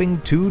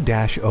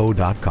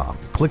prepping2-0.com.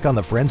 Click on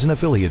the Friends and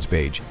Affiliates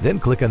page, then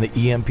click on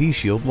the EMP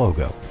Shield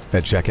logo.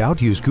 At checkout,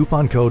 use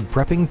coupon code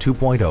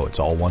PREPPING2.0. It's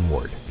all one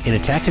word. In a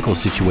tactical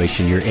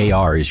situation, your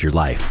AR is your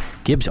life.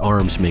 Gibbs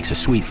Arms makes a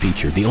sweet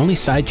feature, the only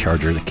side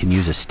charger that can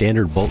use a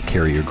standard bolt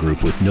carrier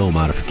group with no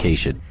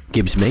modification.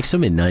 Gibbs makes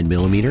them in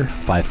 9mm,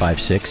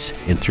 5.56,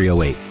 and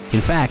 308.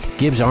 In fact,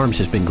 Gibbs Arms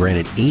has been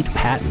granted 8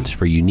 patents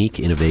for unique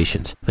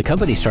innovations. The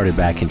company started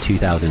back in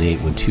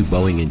 2008 when 2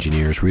 Boeing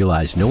engineers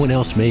realized no one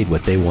else made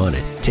what they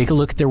wanted. Take a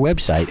look at their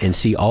website and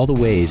see all the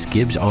ways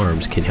Gibbs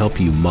Arms can help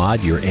you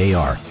mod your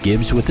AR.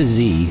 Gibbs with a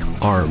Z,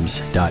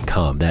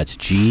 arms.com. That's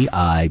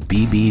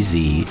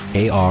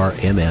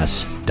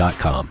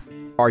GIBBZARMS.com.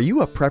 Are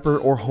you a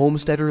prepper or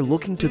homesteader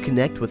looking to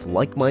connect with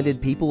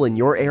like-minded people in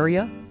your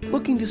area?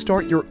 Looking to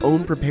start your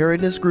own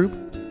preparedness group?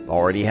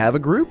 Already have a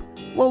group?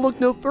 Well, look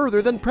no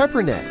further than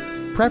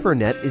PrepperNet.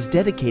 PrepperNet is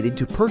dedicated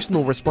to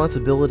personal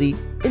responsibility,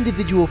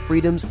 individual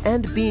freedoms,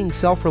 and being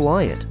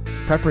self-reliant.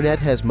 PrepperNet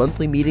has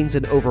monthly meetings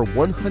in over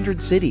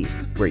 100 cities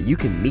where you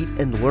can meet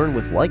and learn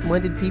with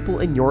like-minded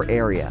people in your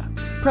area.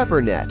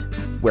 PrepperNet,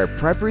 where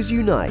preppers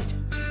unite.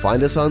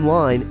 Find us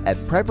online at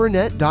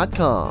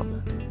preppernet.com.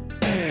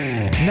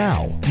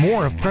 Now,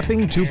 more of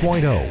Prepping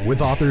 2.0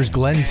 with authors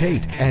Glenn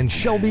Tate and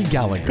Shelby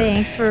Gallagher.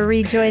 Thanks for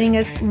rejoining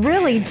us.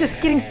 Really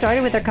just getting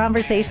started with our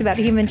conversation about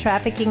human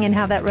trafficking and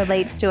how that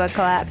relates to a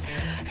collapse.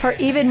 For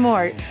even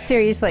more,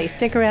 seriously,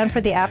 stick around for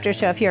the after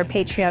show if you're a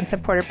Patreon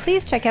supporter.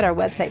 Please check out our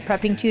website,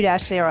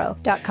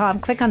 prepping2-0.com.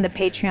 Click on the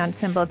Patreon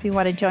symbol if you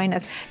want to join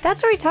us.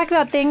 That's where we talk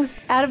about things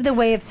out of the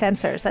way of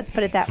censors. Let's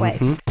put it that way.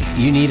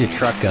 You need a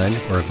truck gun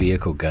or a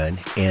vehicle gun,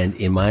 and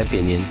in my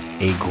opinion,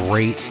 a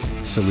great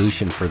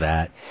solution for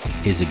that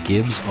is a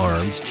Gibbs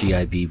Arms,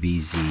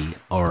 GIBBZ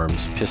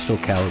Arms, pistol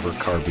caliber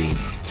carbine.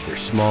 They're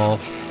small,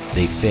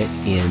 they fit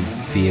in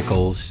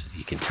vehicles,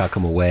 you can tuck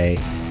them away,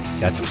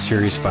 got some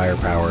serious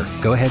firepower.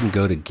 Go ahead and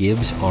go to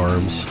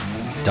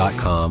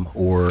gibbsarms.com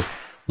or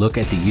look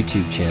at the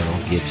YouTube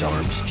channel, Gibbs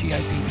Arms,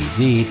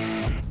 GIBBZ,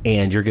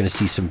 and you're going to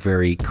see some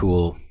very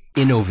cool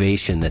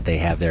innovation that they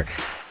have there.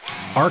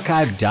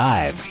 Archive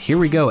Dive. Here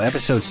we go,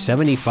 episode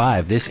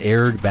 75. This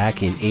aired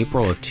back in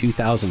April of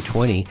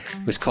 2020. It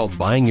was called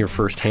Buying Your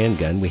First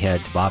Handgun. We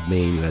had Bob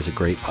Main, who has a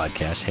great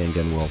podcast,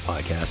 Handgun World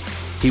Podcast.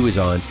 He was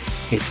on.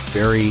 It's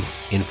very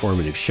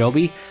informative.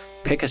 Shelby,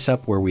 pick us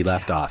up where we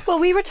left off. Well,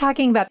 we were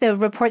talking about the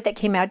report that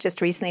came out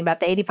just recently about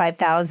the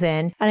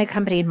 85,000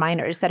 unaccompanied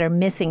minors that are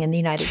missing in the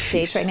United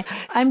States right now.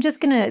 I'm just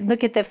going to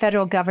look at the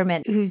federal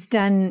government who's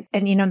done,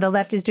 and the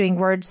left is doing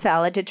word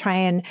salad to try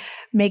and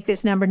make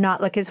this number not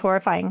look as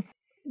horrifying.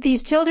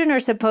 These children are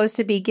supposed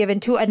to be given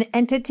to an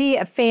entity,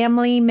 a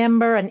family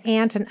member, an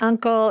aunt, an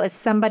uncle, as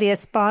somebody, a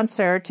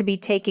sponsor to be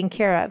taken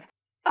care of.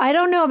 I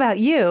don't know about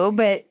you,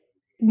 but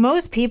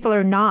most people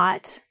are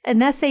not,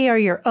 unless they are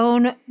your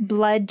own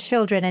blood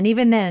children. And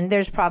even then,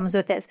 there's problems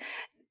with this.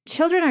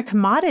 children are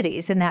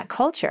commodities in that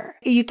culture.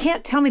 You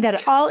can't tell me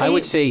that all. I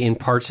would say in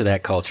parts of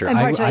that culture.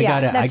 I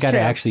gotta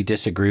actually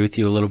disagree with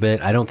you a little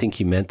bit. I don't think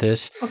you meant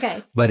this.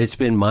 Okay. But it's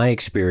been my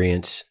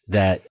experience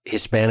that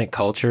Hispanic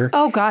culture,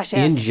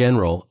 in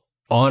general,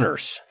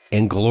 honors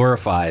and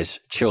glorifies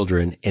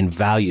children and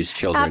values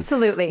children.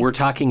 Absolutely. We're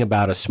talking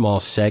about a small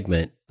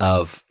segment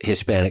of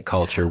Hispanic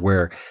culture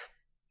where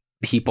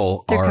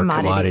people are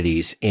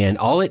commodities. And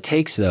all it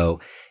takes,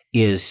 though,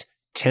 is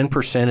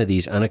 10% of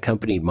these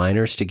unaccompanied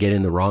minors to get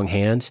in the wrong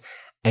hands,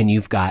 and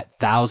you've got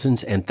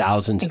thousands and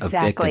thousands of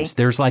victims.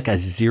 There's like a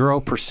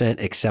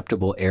 0%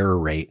 acceptable error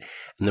rate.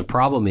 And the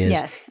problem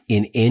is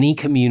in any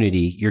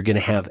community, you're going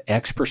to have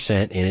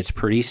X%, and it's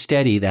pretty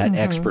steady. That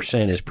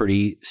X% is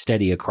pretty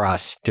steady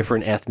across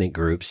different ethnic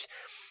groups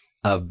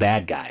of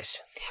bad guys.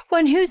 Well,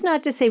 and who's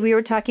not to say, we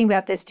were talking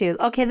about this too.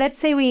 Okay, let's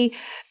say we,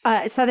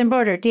 Southern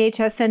Border,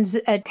 DHS sends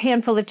a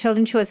handful of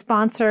children to a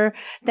sponsor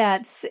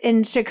that's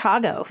in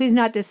Chicago. Who's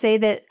not to say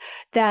that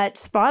that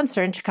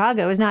sponsor in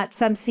Chicago is not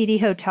some seedy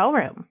hotel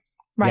room,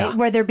 right?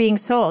 Where they're being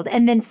sold.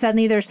 And then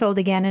suddenly they're sold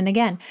again and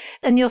again.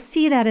 And you'll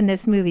see that in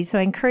this movie. So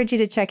I encourage you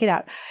to check it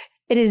out.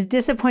 It is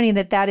disappointing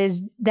that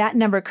is that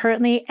number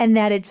currently, and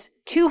that it's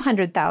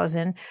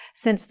 200,000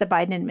 since the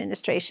Biden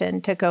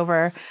administration took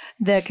over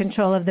the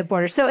control of the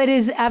border. So it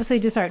is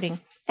absolutely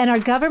disheartening. And our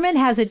government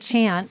has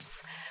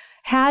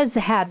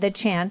had the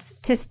chance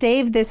to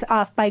stave this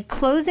off by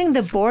closing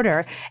the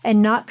border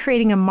and not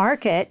creating a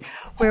market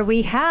where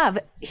we have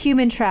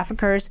human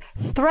traffickers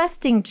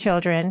thrusting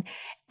children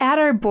at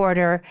our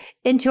border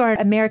into our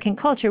American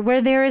culture,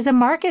 where there is a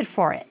market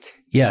for it.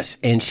 Yes,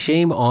 and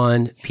shame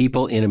on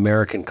people in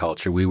American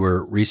culture. We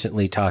were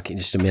recently talking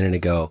just a minute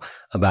ago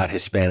about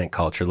Hispanic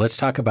culture. Let's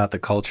talk about the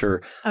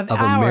culture of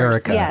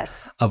America,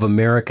 of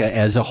America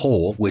as a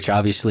whole, which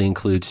obviously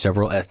includes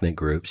several ethnic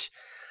groups.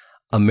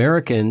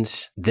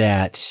 Americans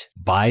that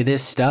buy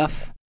this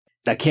stuff,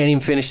 I can't even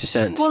finish the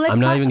sentence. Well,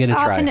 I'm not even going to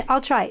try. I'll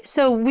try.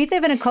 So we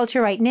live in a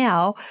culture right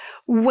now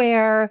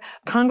where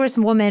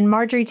Congresswoman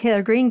Marjorie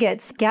Taylor Greene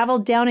gets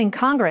gavelled down in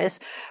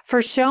Congress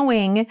for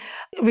showing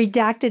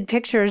redacted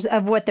pictures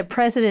of what the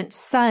president's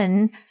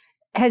son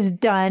has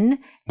done.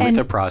 With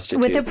a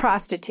prostitute. With a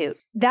prostitute.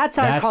 That's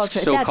our culture.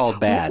 That's so-called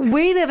bad.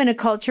 We live in a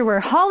culture where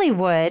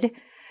Hollywood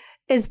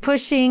is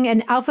pushing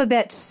an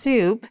alphabet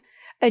soup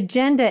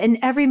agenda in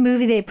every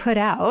movie they put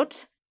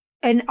out.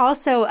 And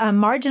also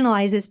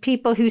marginalizes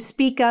people who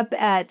speak up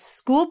at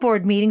school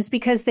board meetings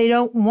because they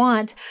don't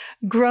want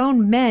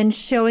grown men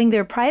showing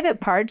their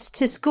private parts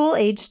to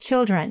school-aged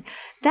children.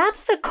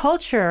 That's the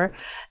culture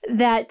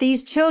that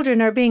these children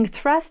are being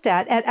thrust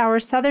at our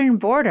southern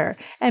border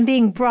and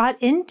being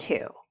brought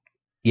into.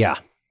 Yeah.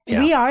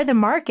 We are the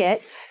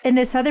market, and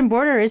the southern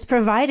border is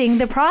providing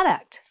the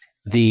product.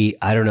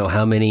 I don't know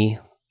how many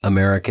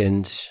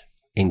Americans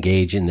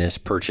engage in this,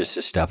 purchase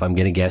this stuff. I'm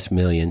going to guess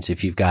millions.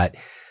 If you've got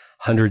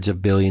hundreds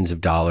of billions of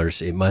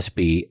dollars, it must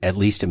be at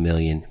least 1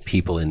 million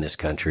people in this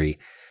country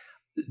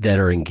that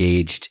are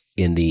engaged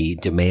in the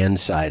demand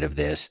side of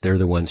this. They're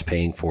the ones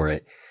paying for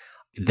it.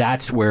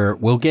 That's where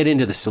we'll get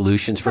into the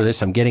solutions for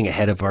this. I'm getting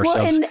ahead of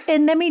ourselves. Well,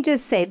 and let me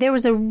just say, there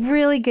was a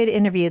really good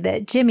interview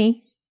that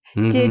Jimmy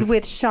did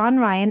with Sean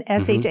Ryan,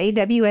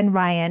 SHAWN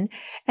Ryan,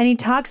 and he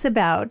talks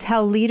about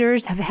how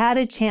leaders have had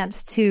a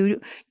chance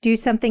to do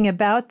something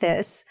about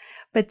this,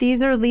 but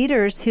these are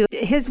leaders who,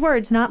 his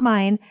words, not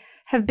mine,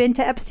 have been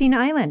to Epstein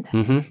Island.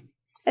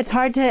 It's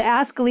hard to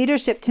ask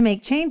leadership to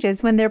make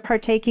changes when they're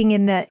partaking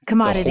in the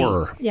commodity. The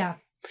horror. Yeah.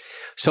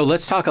 So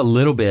let's talk a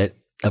little bit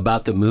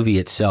about the movie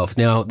itself.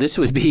 Now, this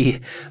would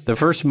be the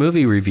first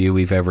movie review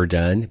we've ever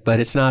done,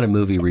 but it's not a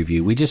movie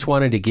review. We just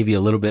wanted to give you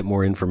a little bit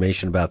more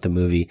information about the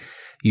movie.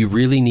 You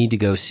really need to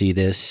go see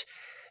this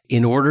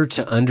in order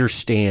to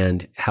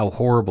understand how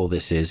horrible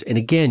this is. And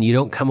again, you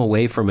don't come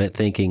away from it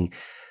thinking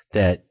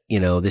that,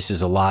 this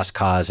is a lost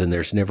cause and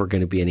there's never going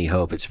to be any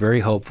hope. It's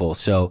very hopeful.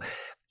 So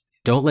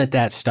don't let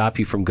that stop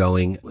you from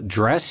going.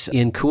 Dress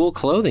in cool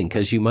clothing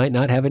because you might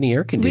not have any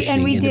air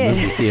conditioning in the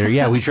movie theater.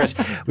 Yeah,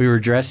 we were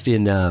dressed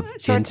in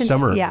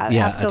summer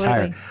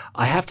attire.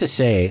 I have to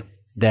say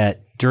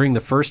that during the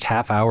first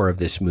half hour of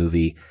this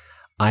movie,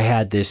 I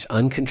had this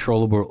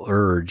uncontrollable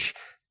urge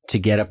to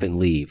get up and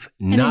leave.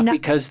 Not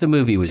because the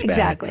movie was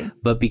bad,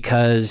 but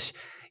because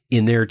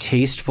in their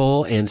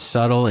tasteful and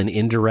subtle and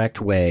indirect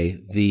way,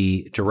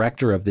 the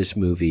director of this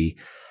movie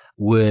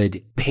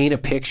would paint a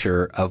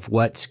picture of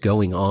what's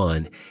going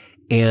on.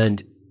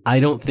 And I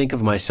don't think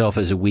of myself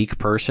as a weak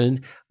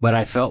person, but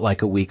I felt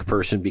like a weak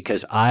person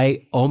because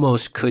I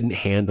almost couldn't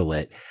handle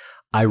it.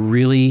 I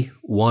really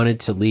wanted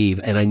to leave,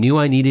 and I knew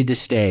I needed to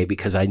stay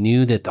because I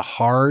knew that the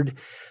hard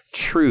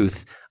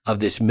truth of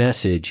this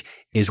message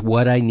is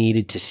what I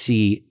needed to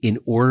see in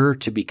order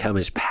to become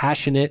as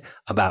passionate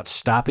about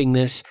stopping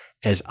this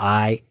as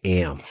I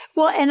am.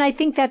 Well, and I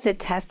think that's a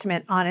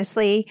testament,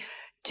 honestly,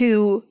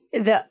 to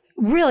the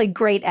really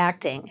great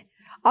acting.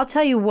 I'll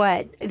tell you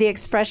what, the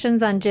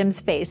expressions on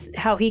Jim's face,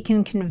 how he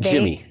can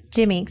convey...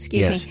 Jimmy,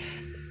 excuse me.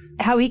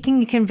 how he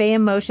can convey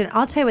emotion.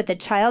 I'll tell you what, the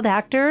child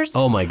actors.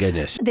 Oh my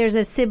goodness. There's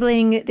a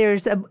sibling,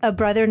 there's a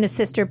brother and a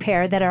sister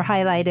pair that are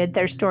highlighted.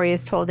 Their story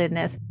is told in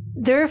this.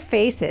 Their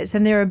faces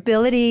and their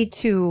ability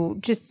to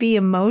just be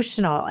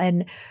emotional.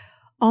 And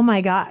oh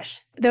my gosh,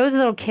 those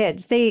little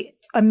kids,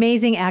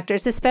 amazing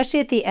actors, especially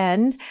at the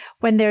end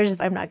when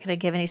I'm not going to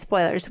give any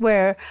spoilers,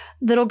 where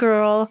little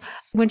girl,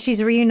 when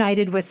she's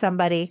reunited with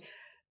somebody,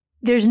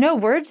 there's no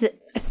words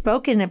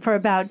spoken for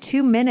about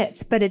 2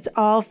 minutes, but it's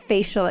all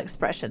facial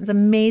expressions.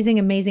 Amazing,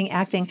 amazing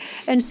acting.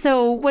 And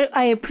so what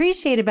I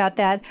appreciate about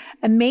that,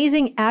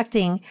 amazing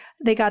acting,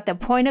 they got the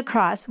point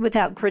across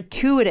without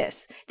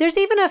gratuitous. There's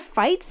even a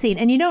fight scene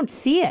and you don't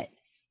see it.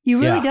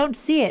 You really don't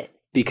see it.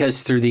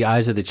 Because through the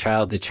eyes of the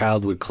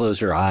child would close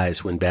her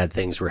eyes when bad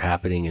things were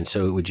happening. And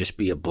so it would just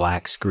be a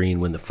black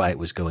screen when the fight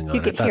was going on. I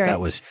thought that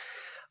was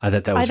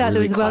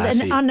really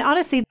classy. And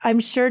honestly, I'm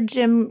sure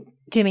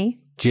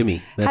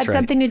Jimmy, that's had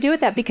something to do with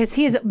that, because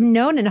he is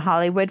known in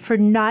Hollywood for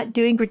not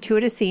doing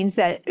gratuitous scenes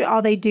that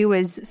all they do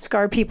is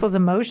scar people's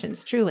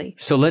emotions, truly.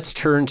 So let's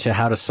turn to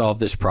how to solve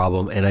this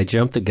problem. And I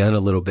jumped the gun a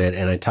little bit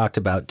and I talked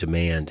about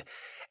demand.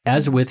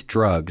 As with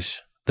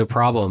drugs, the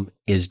problem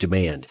is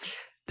demand.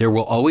 There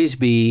will always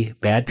be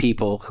bad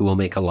people who will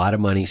make a lot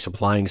of money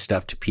supplying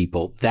stuff to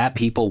people that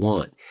people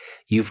want.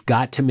 You've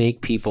got to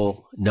make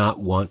people not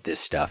want this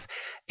stuff.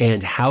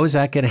 And how is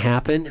that going to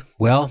happen?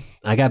 Well,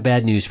 I got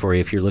bad news for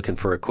you if you're looking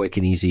for a quick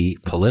and easy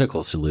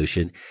political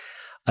solution.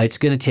 It's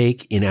going to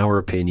take, in our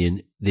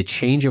opinion, the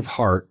change of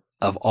heart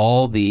of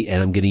all and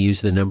I'm going to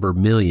use the number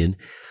million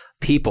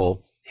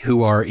people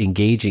who are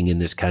engaging in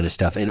this kind of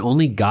stuff. And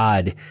only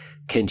God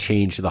can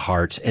change the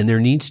hearts. And there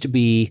needs to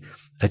be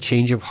a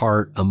change of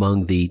heart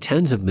among the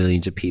tens of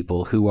millions of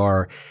people who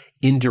are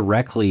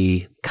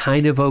indirectly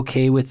kind of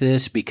okay with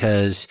this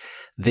because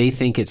they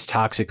think it's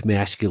toxic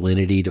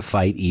masculinity to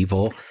fight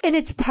evil. And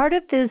it's part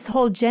of this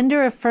whole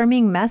gender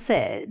affirming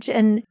message.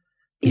 And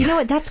you know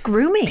what? That's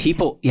grooming.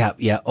 People,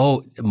 yeah.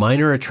 Oh,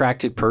 minor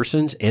attracted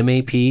persons,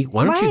 MAP.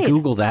 Why don't you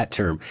Google that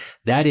term?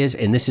 That is,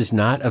 and this is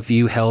not a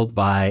view held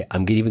by,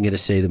 I'm even going to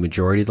say the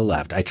majority of the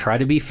left. I try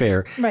to be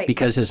fair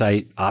because, as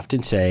I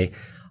often say,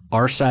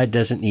 our side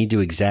doesn't need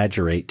to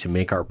exaggerate to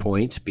make our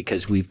points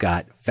because we've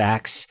got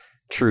facts,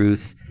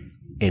 truth,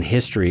 and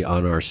history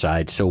on our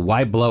side. So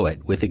why blow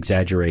it with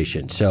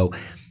exaggeration? So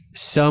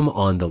some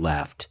on the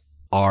left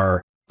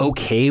are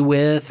okay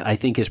with, I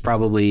think is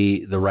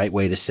probably the right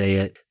way to say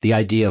it, the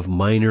idea of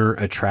minor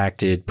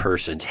attracted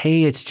persons.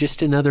 Hey, it's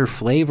just another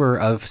flavor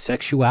of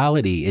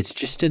sexuality. It's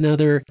just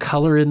another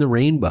color in the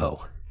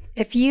rainbow.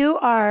 If you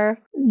are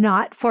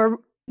not for,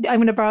 I'm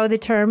going to borrow the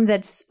term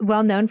that's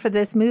well known for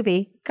this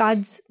movie,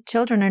 God's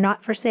children are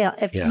not for sale.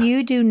 If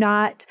you do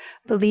not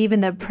believe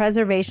in the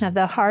preservation of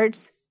the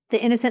hearts,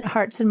 the innocent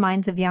hearts and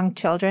minds of young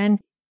children,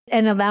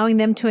 and allowing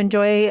them to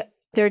enjoy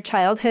their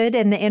childhood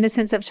and the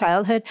innocence of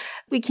childhood,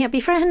 we can't be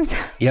friends.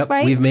 Yep,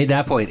 right? We've made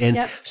that point.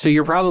 And so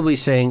you're probably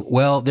saying,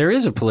 well, there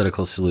is a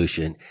political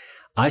solution.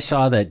 I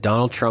saw that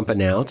Donald Trump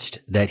announced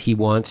that he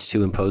wants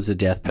to impose the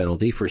death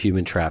penalty for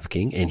human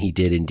trafficking, and he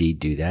did indeed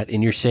do that.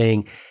 And you're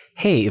saying,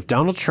 hey, if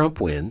Donald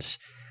Trump wins,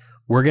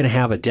 we're going to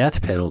have a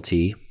death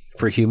penalty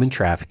for human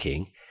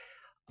trafficking.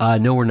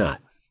 No, we're not.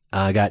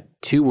 I got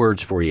 2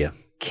 words for you.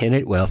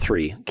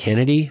 3.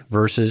 Kennedy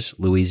versus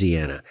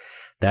Louisiana.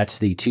 That's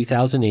the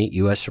 2008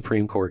 U.S.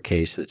 Supreme Court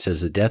case that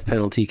says the death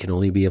penalty can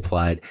only be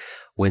applied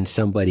when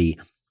somebody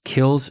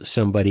kills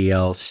somebody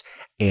else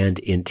and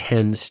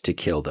intends to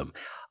kill them.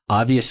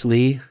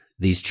 Obviously,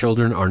 these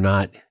children are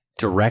not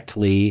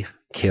directly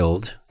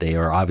killed. They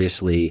are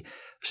obviously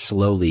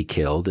slowly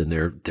killed, and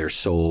their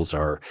souls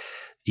are,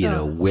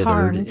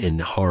 withered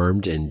and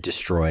harmed and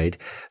destroyed.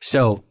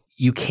 So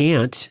you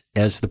can't,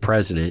 as the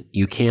president,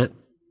 you can't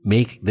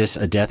make this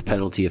a death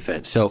penalty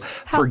offense. So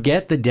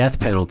forget the death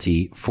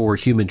penalty for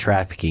human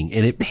trafficking.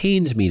 And it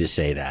pains me to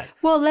say that.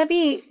 Well, let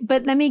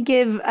me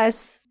give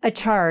us a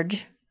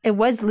charge. It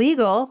was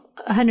legal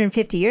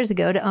 150 years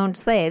ago to own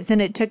slaves,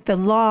 and it took the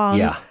long,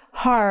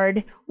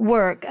 hard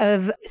work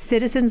of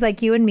citizens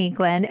like you and me,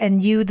 Glenn,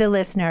 and you, the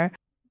listener,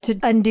 to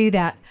undo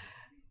that.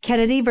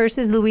 Kennedy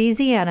versus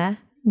Louisiana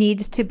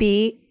needs to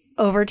be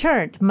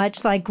overturned,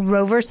 much like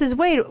Roe versus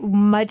Wade,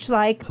 much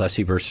like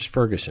Plessy versus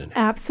Ferguson.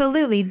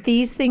 Absolutely.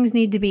 These things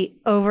need to be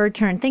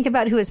overturned. Think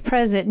about who was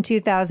president in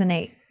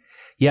 2008.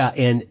 Yeah,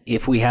 and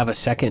if we have a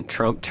second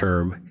Trump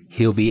term,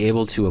 he'll be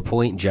able to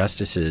appoint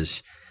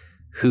justices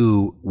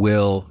who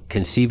will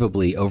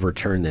conceivably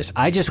overturn this.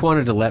 I just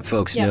wanted to let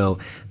folks know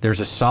there's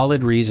a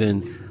solid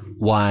reason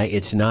why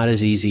it's not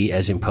as easy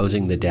as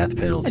imposing the death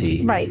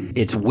penalty.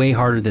 It's way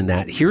harder than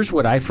that. Here's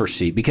what I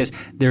foresee, because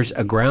there's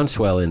a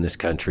groundswell in this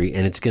country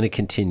and it's going to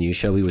continue.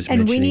 Shelby was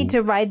mentioning. And we need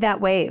to ride that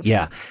wave.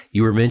 Yeah.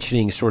 You were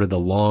mentioning sort of the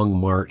long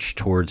march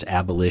towards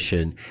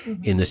abolition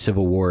in the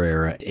Civil War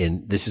era,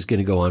 and this is going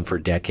to go on for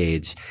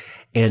decades.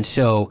 And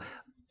so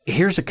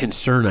here's a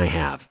concern I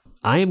have.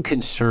 I am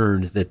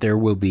concerned that there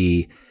will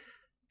be,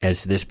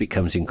 as this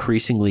becomes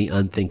increasingly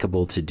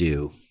unthinkable to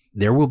do,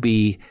 there will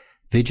be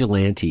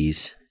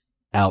vigilantes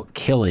out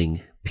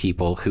killing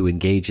people who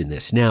engage in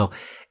this. Now,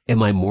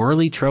 Am I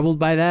morally troubled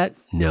by that?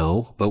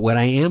 No. But what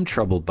I am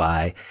troubled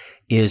by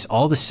is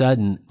all of a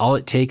sudden, all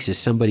it takes is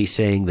somebody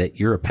saying that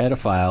you're a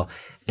pedophile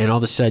and all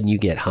of a sudden you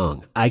get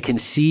hung. I can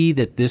see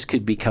that this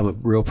could become a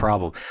real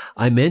problem.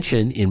 I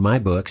mentioned in my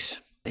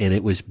books, and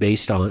it was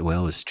based on,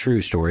 well, it's a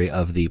true story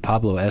of the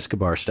Pablo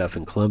Escobar stuff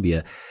in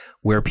Colombia,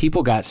 where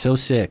people got so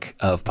sick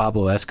of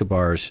Pablo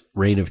Escobar's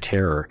reign of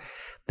terror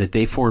that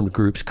they formed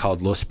groups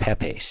called Los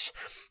Pepes.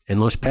 And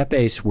Los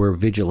Pepes were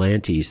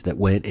vigilantes that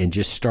went and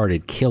just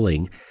started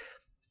killing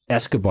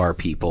Escobar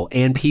people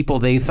and people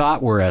they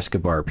thought were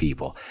Escobar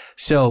people.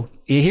 So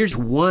here's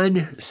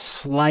one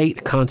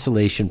slight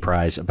consolation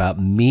prize about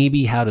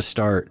maybe how to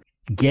start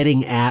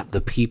getting at the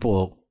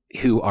people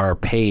who are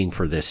paying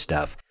for this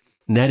stuff.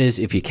 And that is,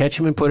 if you catch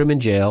them and put them in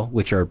jail,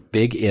 which are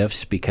big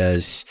ifs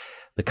because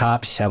the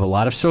cops have a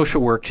lot of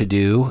social work to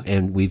do,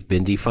 and we've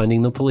been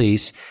defunding the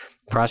police.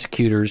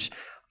 Prosecutors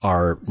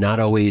are not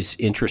always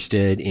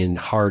interested in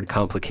hard,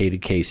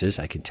 complicated cases.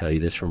 I can tell you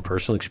this from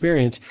personal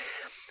experience.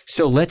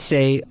 So let's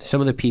say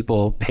some of the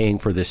people paying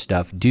for this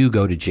stuff do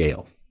go to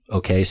jail.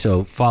 Okay,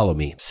 so follow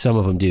me. Some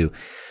of them do.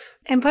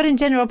 And put in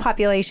general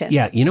population.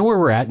 Yeah, you know where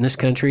we're at in this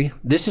country?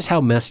 This is how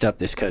messed up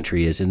this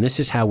country is, and this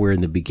is how we're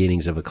in the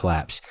beginnings of a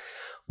collapse.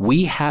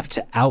 We have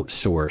to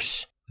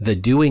outsource the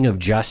doing of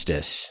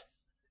justice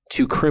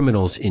to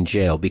criminals in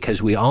jail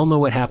because we all know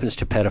what happens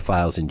to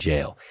pedophiles in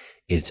jail.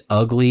 It's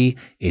ugly,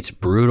 it's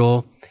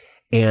brutal,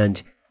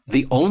 and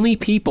the only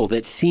people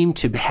that seem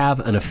to have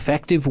an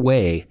effective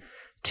way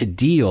to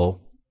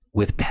deal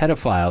with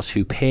pedophiles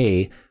who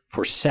pay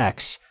for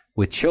sex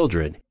with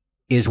children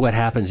is what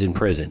happens in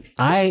prison.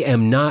 I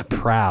am not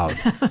proud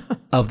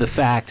of the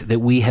fact that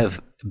we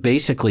have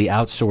basically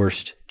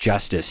outsourced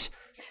justice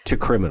to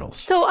criminals.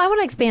 So I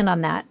want to expand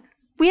on that.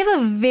 We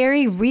have a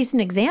very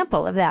recent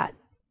example of that.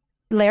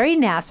 Larry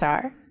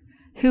Nassar,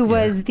 who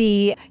was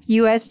the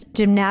U.S.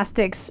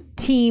 gymnastics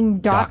team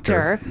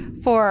doctor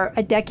for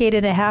a decade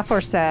and a half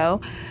or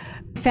so,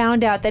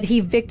 found out that he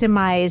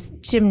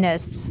victimized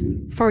gymnasts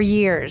for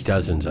years.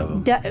 Dozens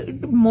of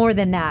them. More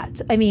than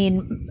that. I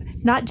mean,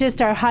 not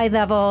just our high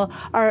level,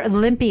 our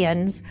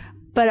Olympians,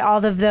 but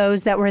all of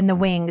those that were in the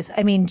wings.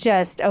 I mean,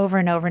 just over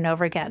and over and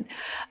over again.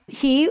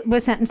 He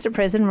was sentenced to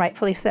prison,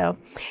 rightfully so.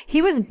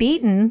 He was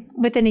beaten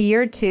within a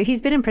year or two. He's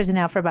been in prison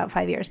now for about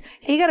 5 years.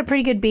 He got a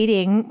pretty good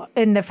beating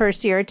in the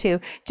first year or two.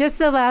 Just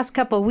the last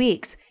couple of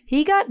weeks,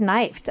 he got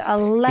knifed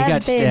 11. He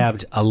got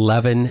stabbed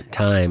 11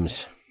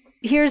 times.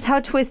 Here's how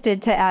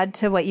twisted, to add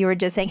to what you were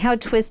just saying, how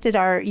twisted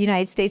our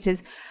United States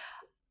is.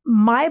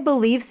 My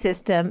belief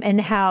system and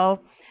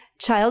how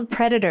child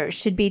predators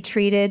should be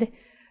treated,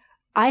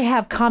 I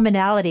have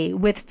commonality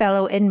with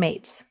fellow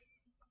inmates.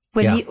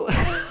 And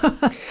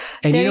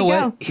you know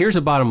what? Here's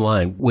the bottom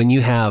line. When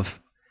you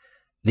have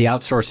the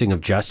outsourcing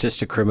of justice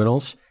to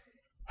criminals,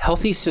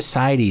 healthy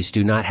societies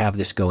do not have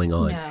this going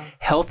on. No.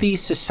 Healthy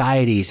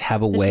societies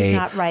have a way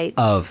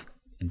of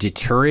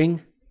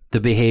deterring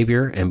the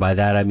behavior, and by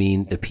that I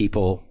mean the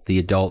people, the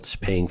adults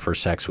paying for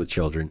sex with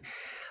children,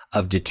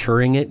 of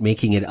deterring it,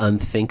 making it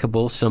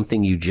unthinkable,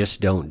 something you just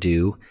don't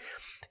do.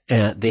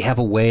 They have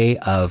a way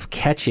of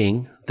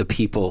catching the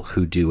people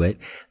who do it.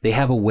 They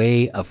have a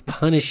way of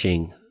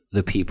punishing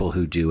the people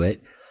who do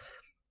it.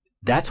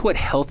 That's what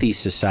healthy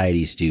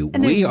societies do.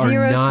 And there's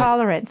zero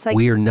tolerance.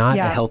 We are not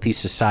a healthy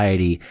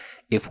society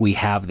if we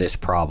have this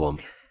problem.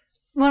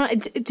 Well,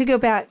 to go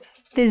back,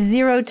 the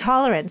zero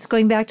tolerance,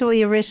 going back to what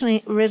we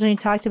originally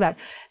talked about,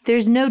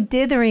 there's no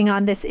dithering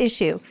on this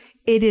issue.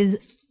 It is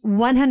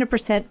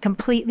 100%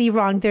 completely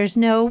wrong. There's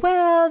no,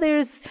 well,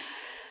 there's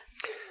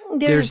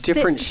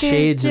different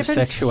shades of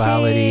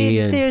sexuality.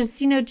 There's,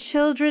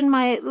 children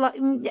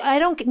I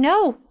don't,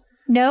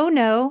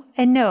 no,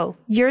 and no.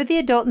 You're the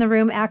adult in the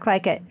room, act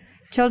like it.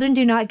 Children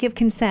do not give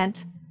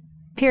consent,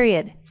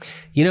 period.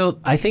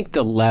 I think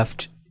the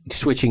left,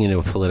 switching into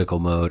a political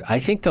mode, I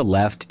think the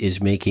left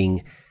is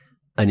making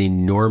an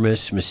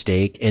enormous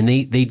mistake. And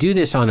they do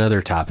this on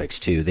other topics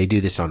too. They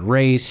do this on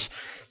race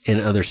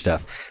and other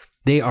stuff.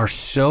 They are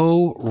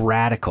so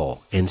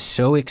radical and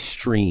so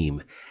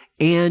extreme,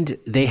 and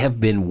they have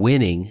been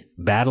winning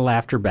battle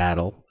after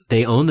battle.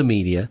 They own the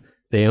media.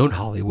 They own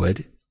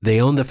Hollywood.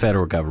 They own the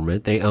federal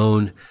government. They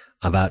own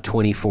about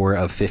 24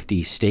 of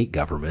 50 state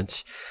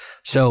governments.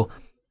 So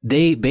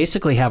they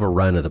basically have a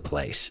run of the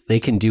place. They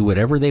can do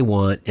whatever they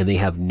want, and they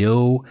have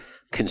no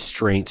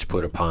constraints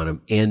put upon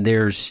them. And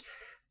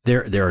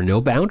there are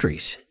no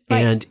boundaries.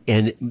 Right.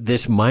 And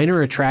this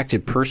minor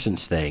attracted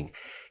persons thing,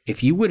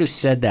 if you would have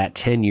said that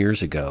 10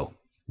 years ago,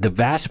 the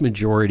vast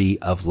majority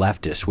of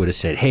leftists would have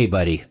said, hey,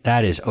 buddy,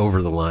 that is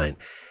over the line.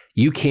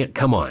 You can't,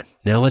 come on.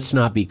 Now let's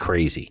not be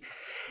crazy.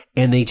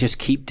 And they just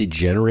keep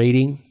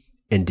degenerating,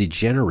 and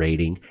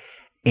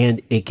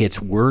it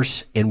gets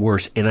worse and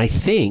worse. And I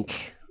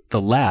think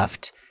the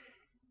left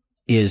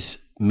is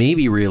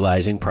maybe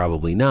realizing,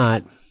 probably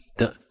not,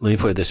 let me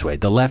put it this way.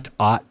 The left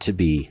ought to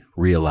be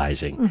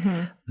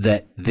realizing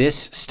that this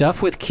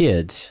stuff with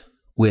kids,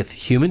 with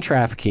human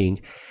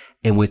trafficking,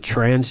 and with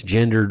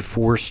transgendered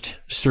forced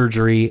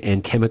surgery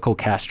and chemical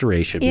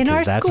castration,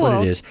 because that's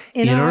what it is,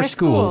 in our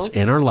schools,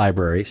 in our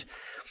libraries,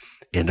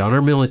 and on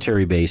our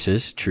military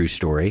bases. True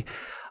story.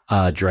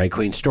 Drag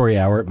Queen Story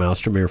Hour at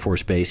Malmstrom Air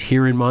Force Base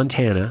here in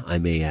Montana, I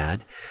may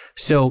add.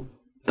 So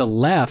the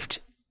left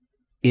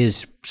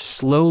is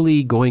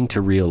slowly going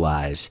to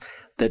realize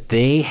that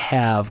they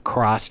have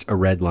crossed a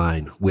red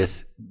line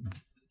with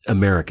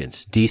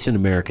Americans, decent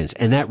Americans.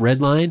 And that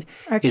red line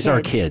is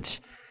our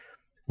kids.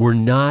 We're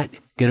not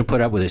going to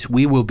put up with this.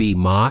 We will be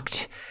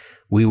mocked.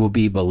 We will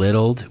be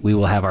belittled. We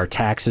will have our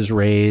taxes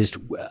raised.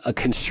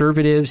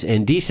 Conservatives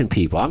and decent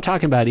people. I'm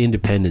talking about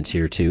independents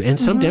here too. And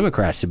some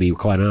Democrats, to be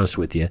quite honest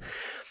with you.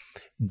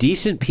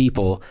 Decent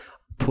people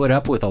put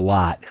up with a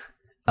lot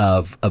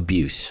of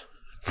abuse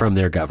from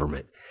their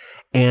government.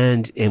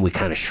 And we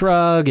kind of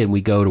shrug and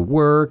we go to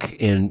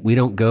work and we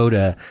don't go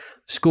to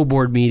school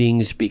board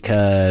meetings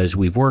because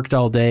we've worked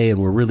all day and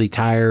we're really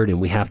tired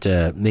and we have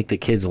to make the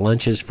kids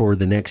lunches for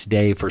the next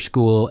day for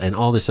school and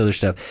all this other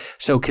stuff.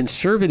 So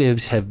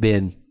conservatives have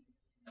been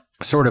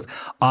sort of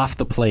off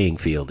the playing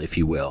field, if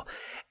you will.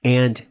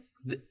 And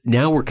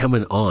now we're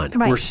coming on.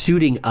 Right. We're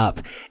suiting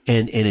up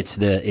and it's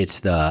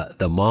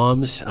the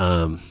moms,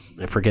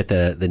 I forget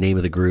the name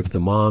of the group,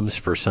 the Moms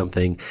for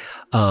something.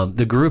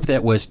 The group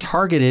that was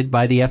targeted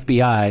by the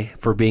FBI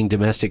for being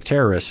domestic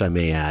terrorists, I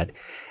may add.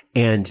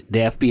 And the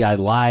FBI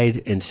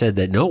lied and said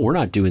that, no, we're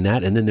not doing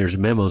that. And then there's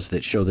memos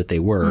that show that they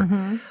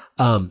were.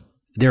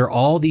 There are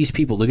all these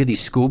people. Look at these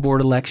school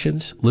board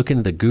elections. Look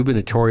into the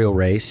gubernatorial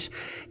race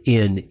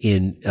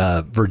in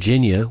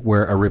Virginia,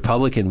 where a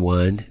Republican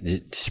won,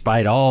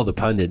 despite all the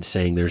pundits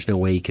saying there's no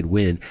way he could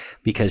win,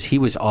 because he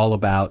was all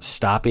about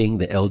stopping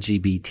the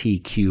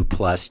LGBTQ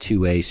plus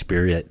 2A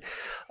spirit,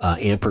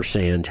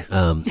 ampersand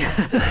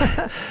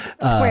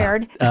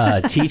squared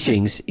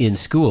teachings in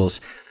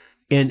schools.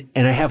 And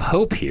I have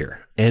hope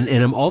here, and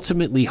I'm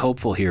ultimately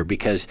hopeful here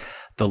because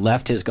the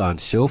left has gone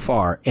so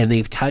far and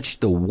they've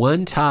touched the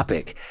one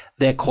topic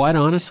that, quite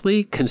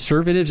honestly,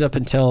 conservatives up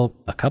until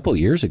a couple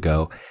years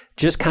ago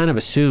just kind of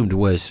assumed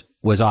was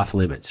off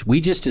limits.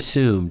 We just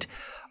assumed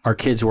our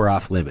kids were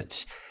off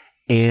limits.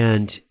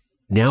 And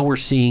now we're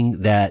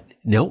seeing that,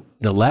 no,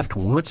 the left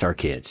wants our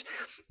kids.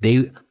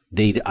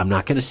 I'm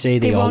not going to say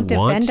they all won't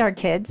defend our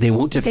kids. They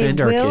won't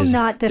defend our kids. They will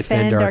not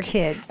defend our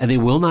kids. And they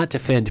will not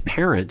defend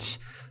parents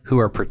who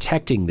are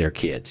protecting their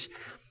kids.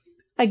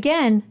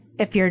 Again,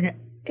 if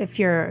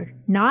you're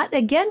not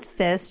against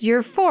this,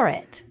 you're for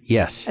it.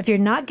 Yes. If you're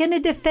not going to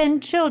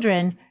defend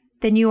children,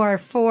 then you are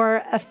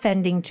for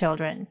offending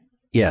children.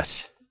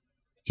 Yes.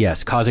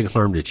 Yes, causing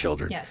harm to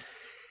children. Yes.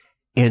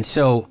 And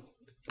so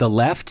the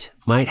left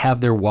might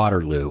have their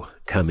Waterloo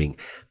coming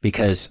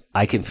because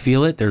I can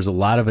feel it. There's a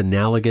lot of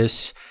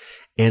analogous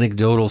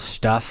anecdotal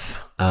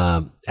stuff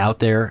out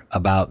there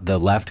about the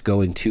left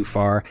going too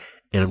far.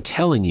 And I'm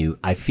telling you,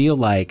 I feel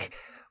like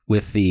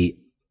with the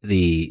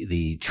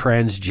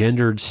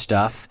transgendered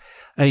stuff,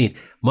 I mean,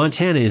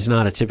 Montana is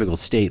not a typical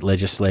state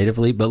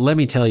legislatively, but let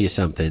me tell you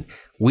something.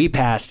 We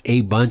passed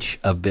a bunch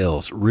of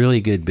bills, really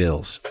good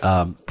bills,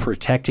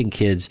 protecting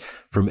kids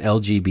from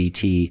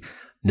LGBT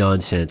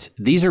nonsense.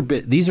 These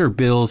are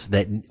bills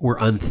that were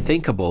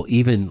unthinkable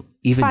even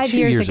 5 2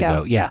 years years ago.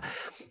 ago. Yeah.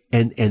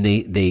 And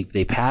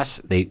they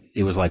passed,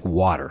 it was like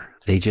water.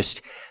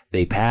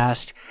 They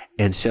passed.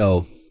 And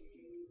so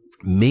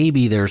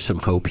maybe there's some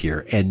hope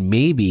here. And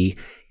maybe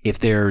if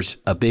there's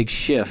a big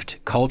shift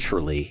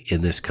culturally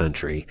in this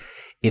country,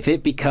 if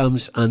it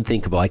becomes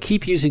unthinkable, I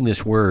keep using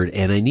this word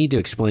and I need to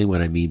explain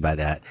what I mean by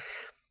that.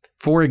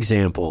 For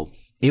example,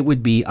 it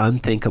would be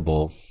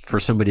unthinkable for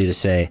somebody to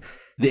say,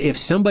 if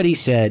somebody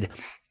said,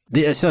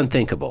 it's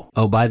unthinkable.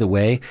 Oh, by the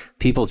way,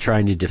 people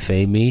trying to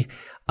defame me,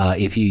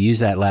 if you use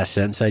that last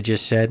sentence I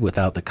just said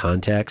without the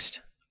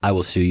context, I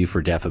will sue you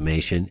for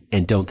defamation.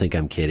 And don't think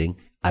I'm kidding.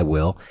 I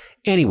will.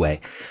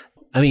 Anyway,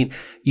 I mean,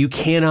 you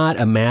cannot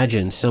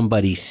imagine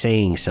somebody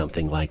saying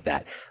something like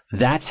that.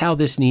 That's how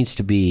this needs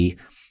to be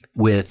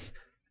with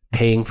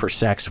paying for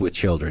sex with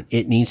children.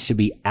 It needs to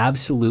be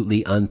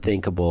absolutely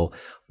unthinkable,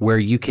 where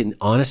you can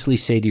honestly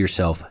say to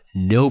yourself,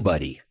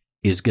 nobody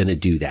is going to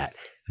do that.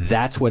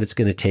 That's what it's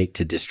going to take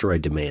to destroy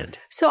demand.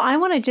 So I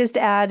want to just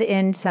add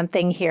in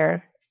something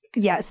here.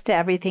 Yes, to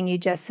everything you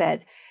just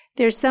said.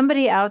 There's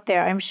somebody out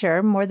there, I'm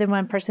sure, more than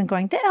one person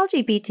going, the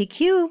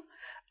LGBTQ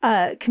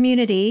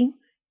community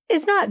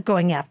is not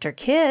going after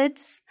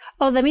kids.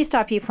 Oh, let me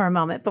stop you for a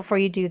moment before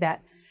you do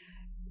that.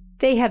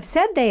 They have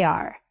said they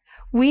are.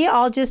 We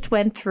all just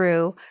went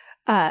through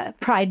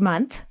Pride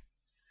Month.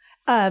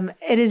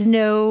 It is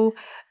no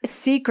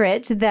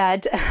secret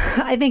that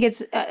I think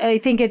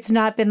it's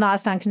not been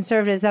lost on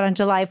conservatives that on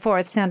July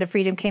 4th, Sound of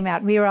Freedom came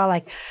out. And we were all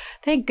like,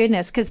 thank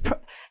goodness, because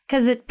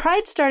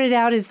Pride started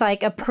out as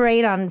like a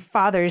parade on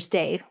Father's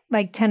Day,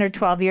 like 10 or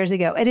 12 years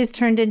ago. It has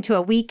turned into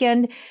a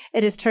weekend.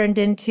 It has turned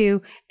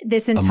into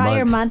this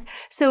entire month.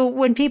 So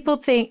when people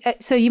think,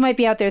 so you might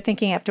be out there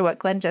thinking after what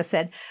Glenn just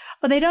said,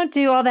 Oh, they don't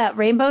do all that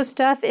rainbow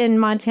stuff in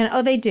Montana.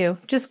 Oh, they do.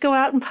 Just go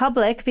out in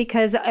public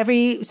because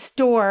every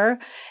store,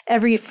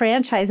 every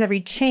franchise,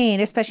 every chain,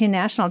 especially a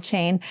national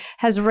chain,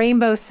 has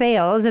rainbow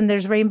sales and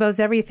there's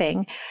rainbows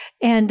everything.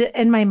 And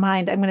in my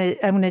mind, I'm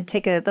gonna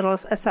take a little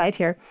aside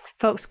here.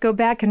 Folks, go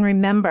back and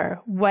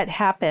remember what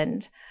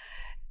happened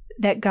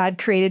that God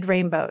created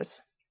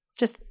rainbows.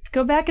 Just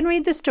go back and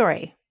read the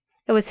story.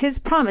 It was his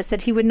promise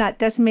that he would not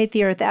decimate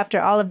the earth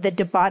after all of the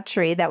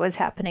debauchery that was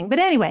happening. But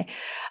anyway,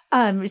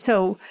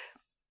 so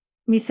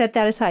let me set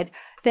that aside.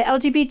 The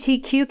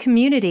LGBTQ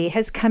community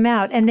has come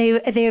out and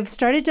they have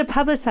started to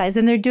publicize,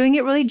 and they're doing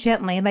it really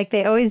gently, like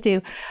they always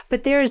do.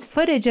 But there is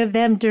footage of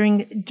them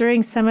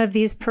during some of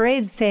these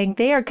parades saying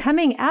they are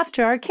coming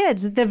after our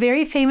kids. The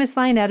very famous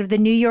line out of the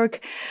New York,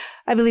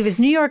 I believe it's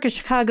New York or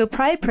Chicago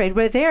Pride Parade,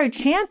 where they are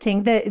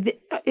chanting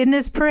in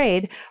this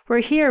parade, we're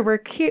here, we're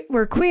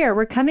queer,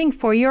 we're coming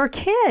for your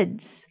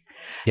kids.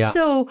 Yeah.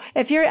 So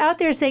if you're out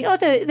there saying, oh,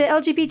 the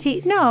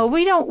LGBT, no,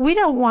 we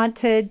don't want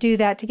to do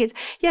that to kids.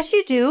 Yes,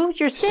 you do.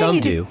 You're saying some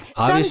you do.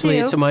 Obviously,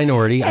 it's a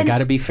minority. I got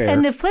to be fair.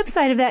 And the flip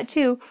side of that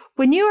too,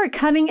 when you are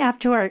coming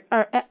after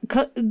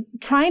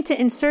trying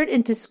to insert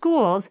into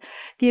schools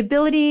the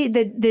ability,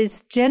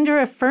 this gender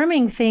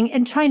affirming thing,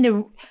 and trying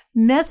to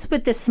mess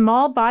with the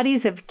small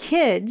bodies of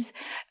kids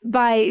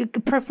by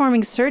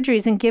performing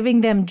surgeries and giving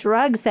them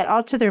drugs that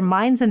alter their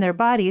minds and their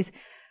bodies.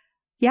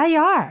 Yeah, you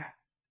are.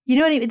 You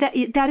know what I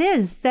mean?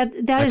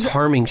 That's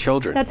harming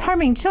children. That's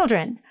harming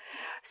children.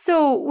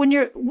 So when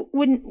you're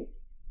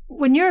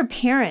a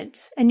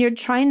parent and you're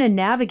trying to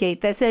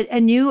navigate this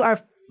and you are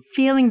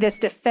feeling this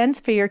defense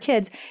for your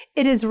kids,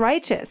 it is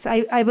righteous.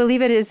 I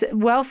believe it is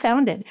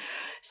well-founded.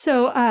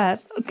 So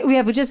we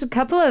have just a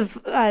couple of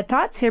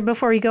thoughts here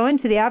before we go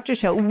into the after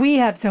show. We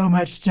have so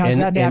much to talk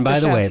about the after show. And by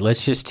the way,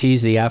 let's just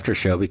tease the after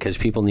show because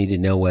people need to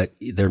know what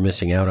they're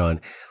missing out on.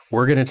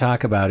 We're going to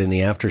talk about in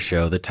the after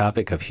show the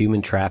topic of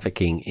human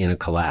trafficking in a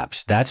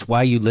collapse. That's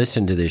why you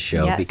listen to this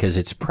show, because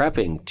it's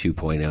Prepping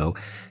 2.0.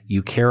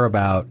 You care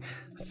about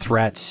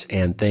threats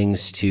and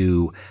things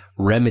to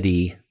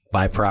remedy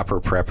by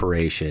proper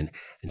preparation.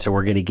 And so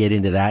we're going to get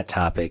into that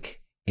topic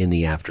in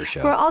the after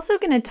show. We're also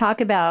going to talk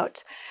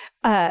about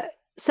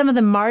some of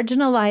the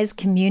marginalized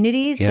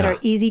communities that are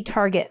easy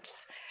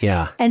targets.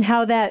 Yeah. And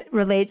how that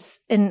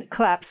relates in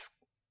collapse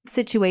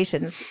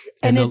situations.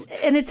 And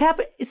it's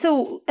happened.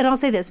 So, and I'll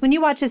say this, when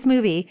you watch this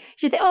movie,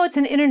 you think, oh, it's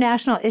an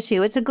international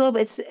issue. It's a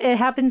global, it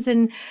happens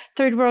in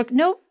third world.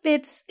 Nope.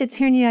 It's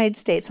here in the United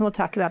States. And we'll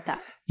talk about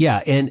that.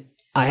 Yeah. And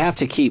I have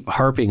to keep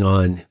harping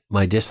on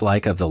my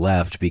dislike of the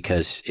left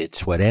because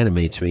it's what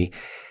animates me.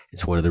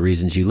 It's one of the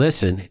reasons you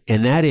listen.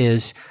 And that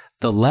is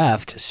the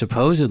left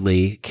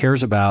supposedly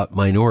cares about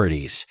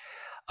minorities.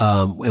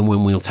 And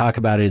when we'll talk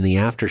about it in the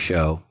after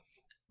show,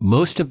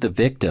 most of the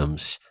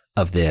victims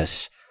of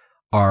this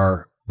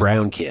are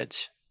brown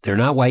kids. They're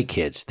not white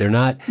kids. They're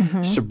not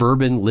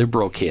suburban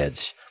liberal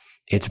kids.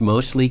 It's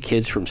mostly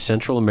kids from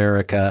Central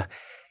America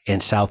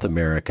and South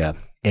America,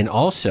 and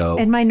also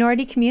and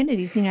minority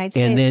communities in the United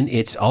States. And then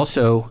it's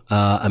also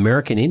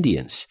American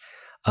Indians.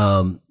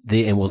 And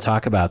we'll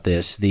talk about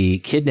this. The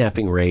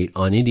kidnapping rate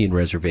on Indian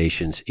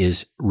reservations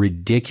is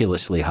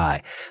ridiculously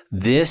high.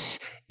 This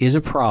is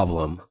a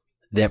problem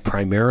that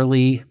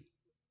primarily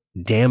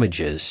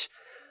damages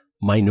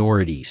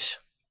minorities.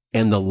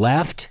 And the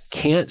left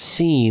can't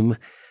seem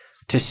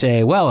to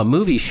say, well, a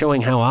movie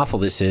showing how awful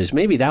this is,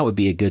 maybe that would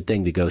be a good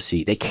thing to go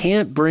see. They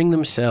can't bring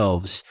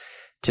themselves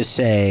to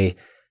say,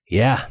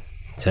 yeah,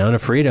 Sound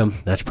of Freedom,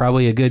 that's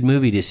probably a good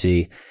movie to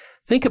see.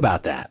 Think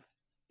about that.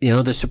 You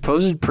know, the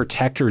supposed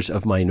protectors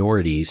of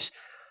minorities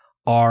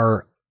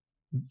are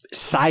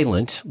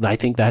silent. I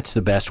think that's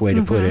the best way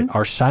to put it,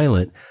 are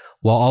silent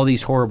while all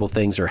these horrible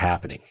things are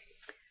happening.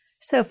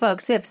 So,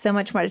 folks, we have so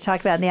much more to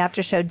talk about in the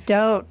after show.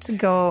 Don't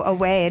go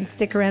away and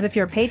stick around if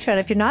you're a Patreon.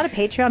 If you're not a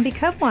Patreon,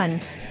 become one.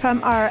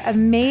 From our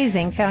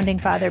amazing founding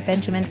father,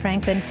 Benjamin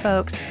Franklin,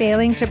 folks,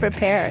 failing to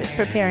prepare is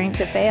preparing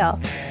to fail.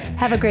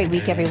 Have a great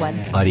week,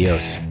 everyone.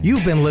 Adios.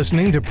 You've been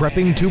listening to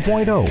Prepping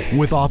 2.0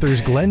 with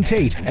authors Glenn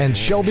Tate and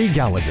Shelby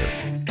Gallagher.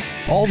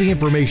 All the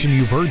information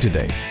you've heard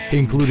today,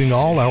 including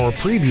all our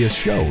previous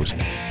shows,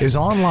 is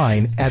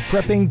online at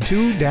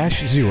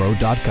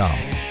prepping2-0.com.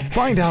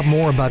 Find out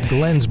more about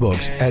Glenn's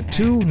books at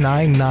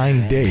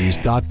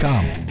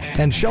 299days.com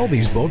and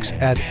Shelby's books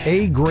at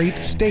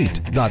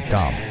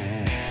agreatstate.com.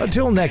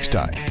 Until next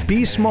time,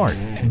 be smart,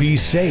 be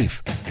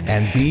safe,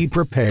 and be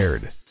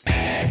prepared.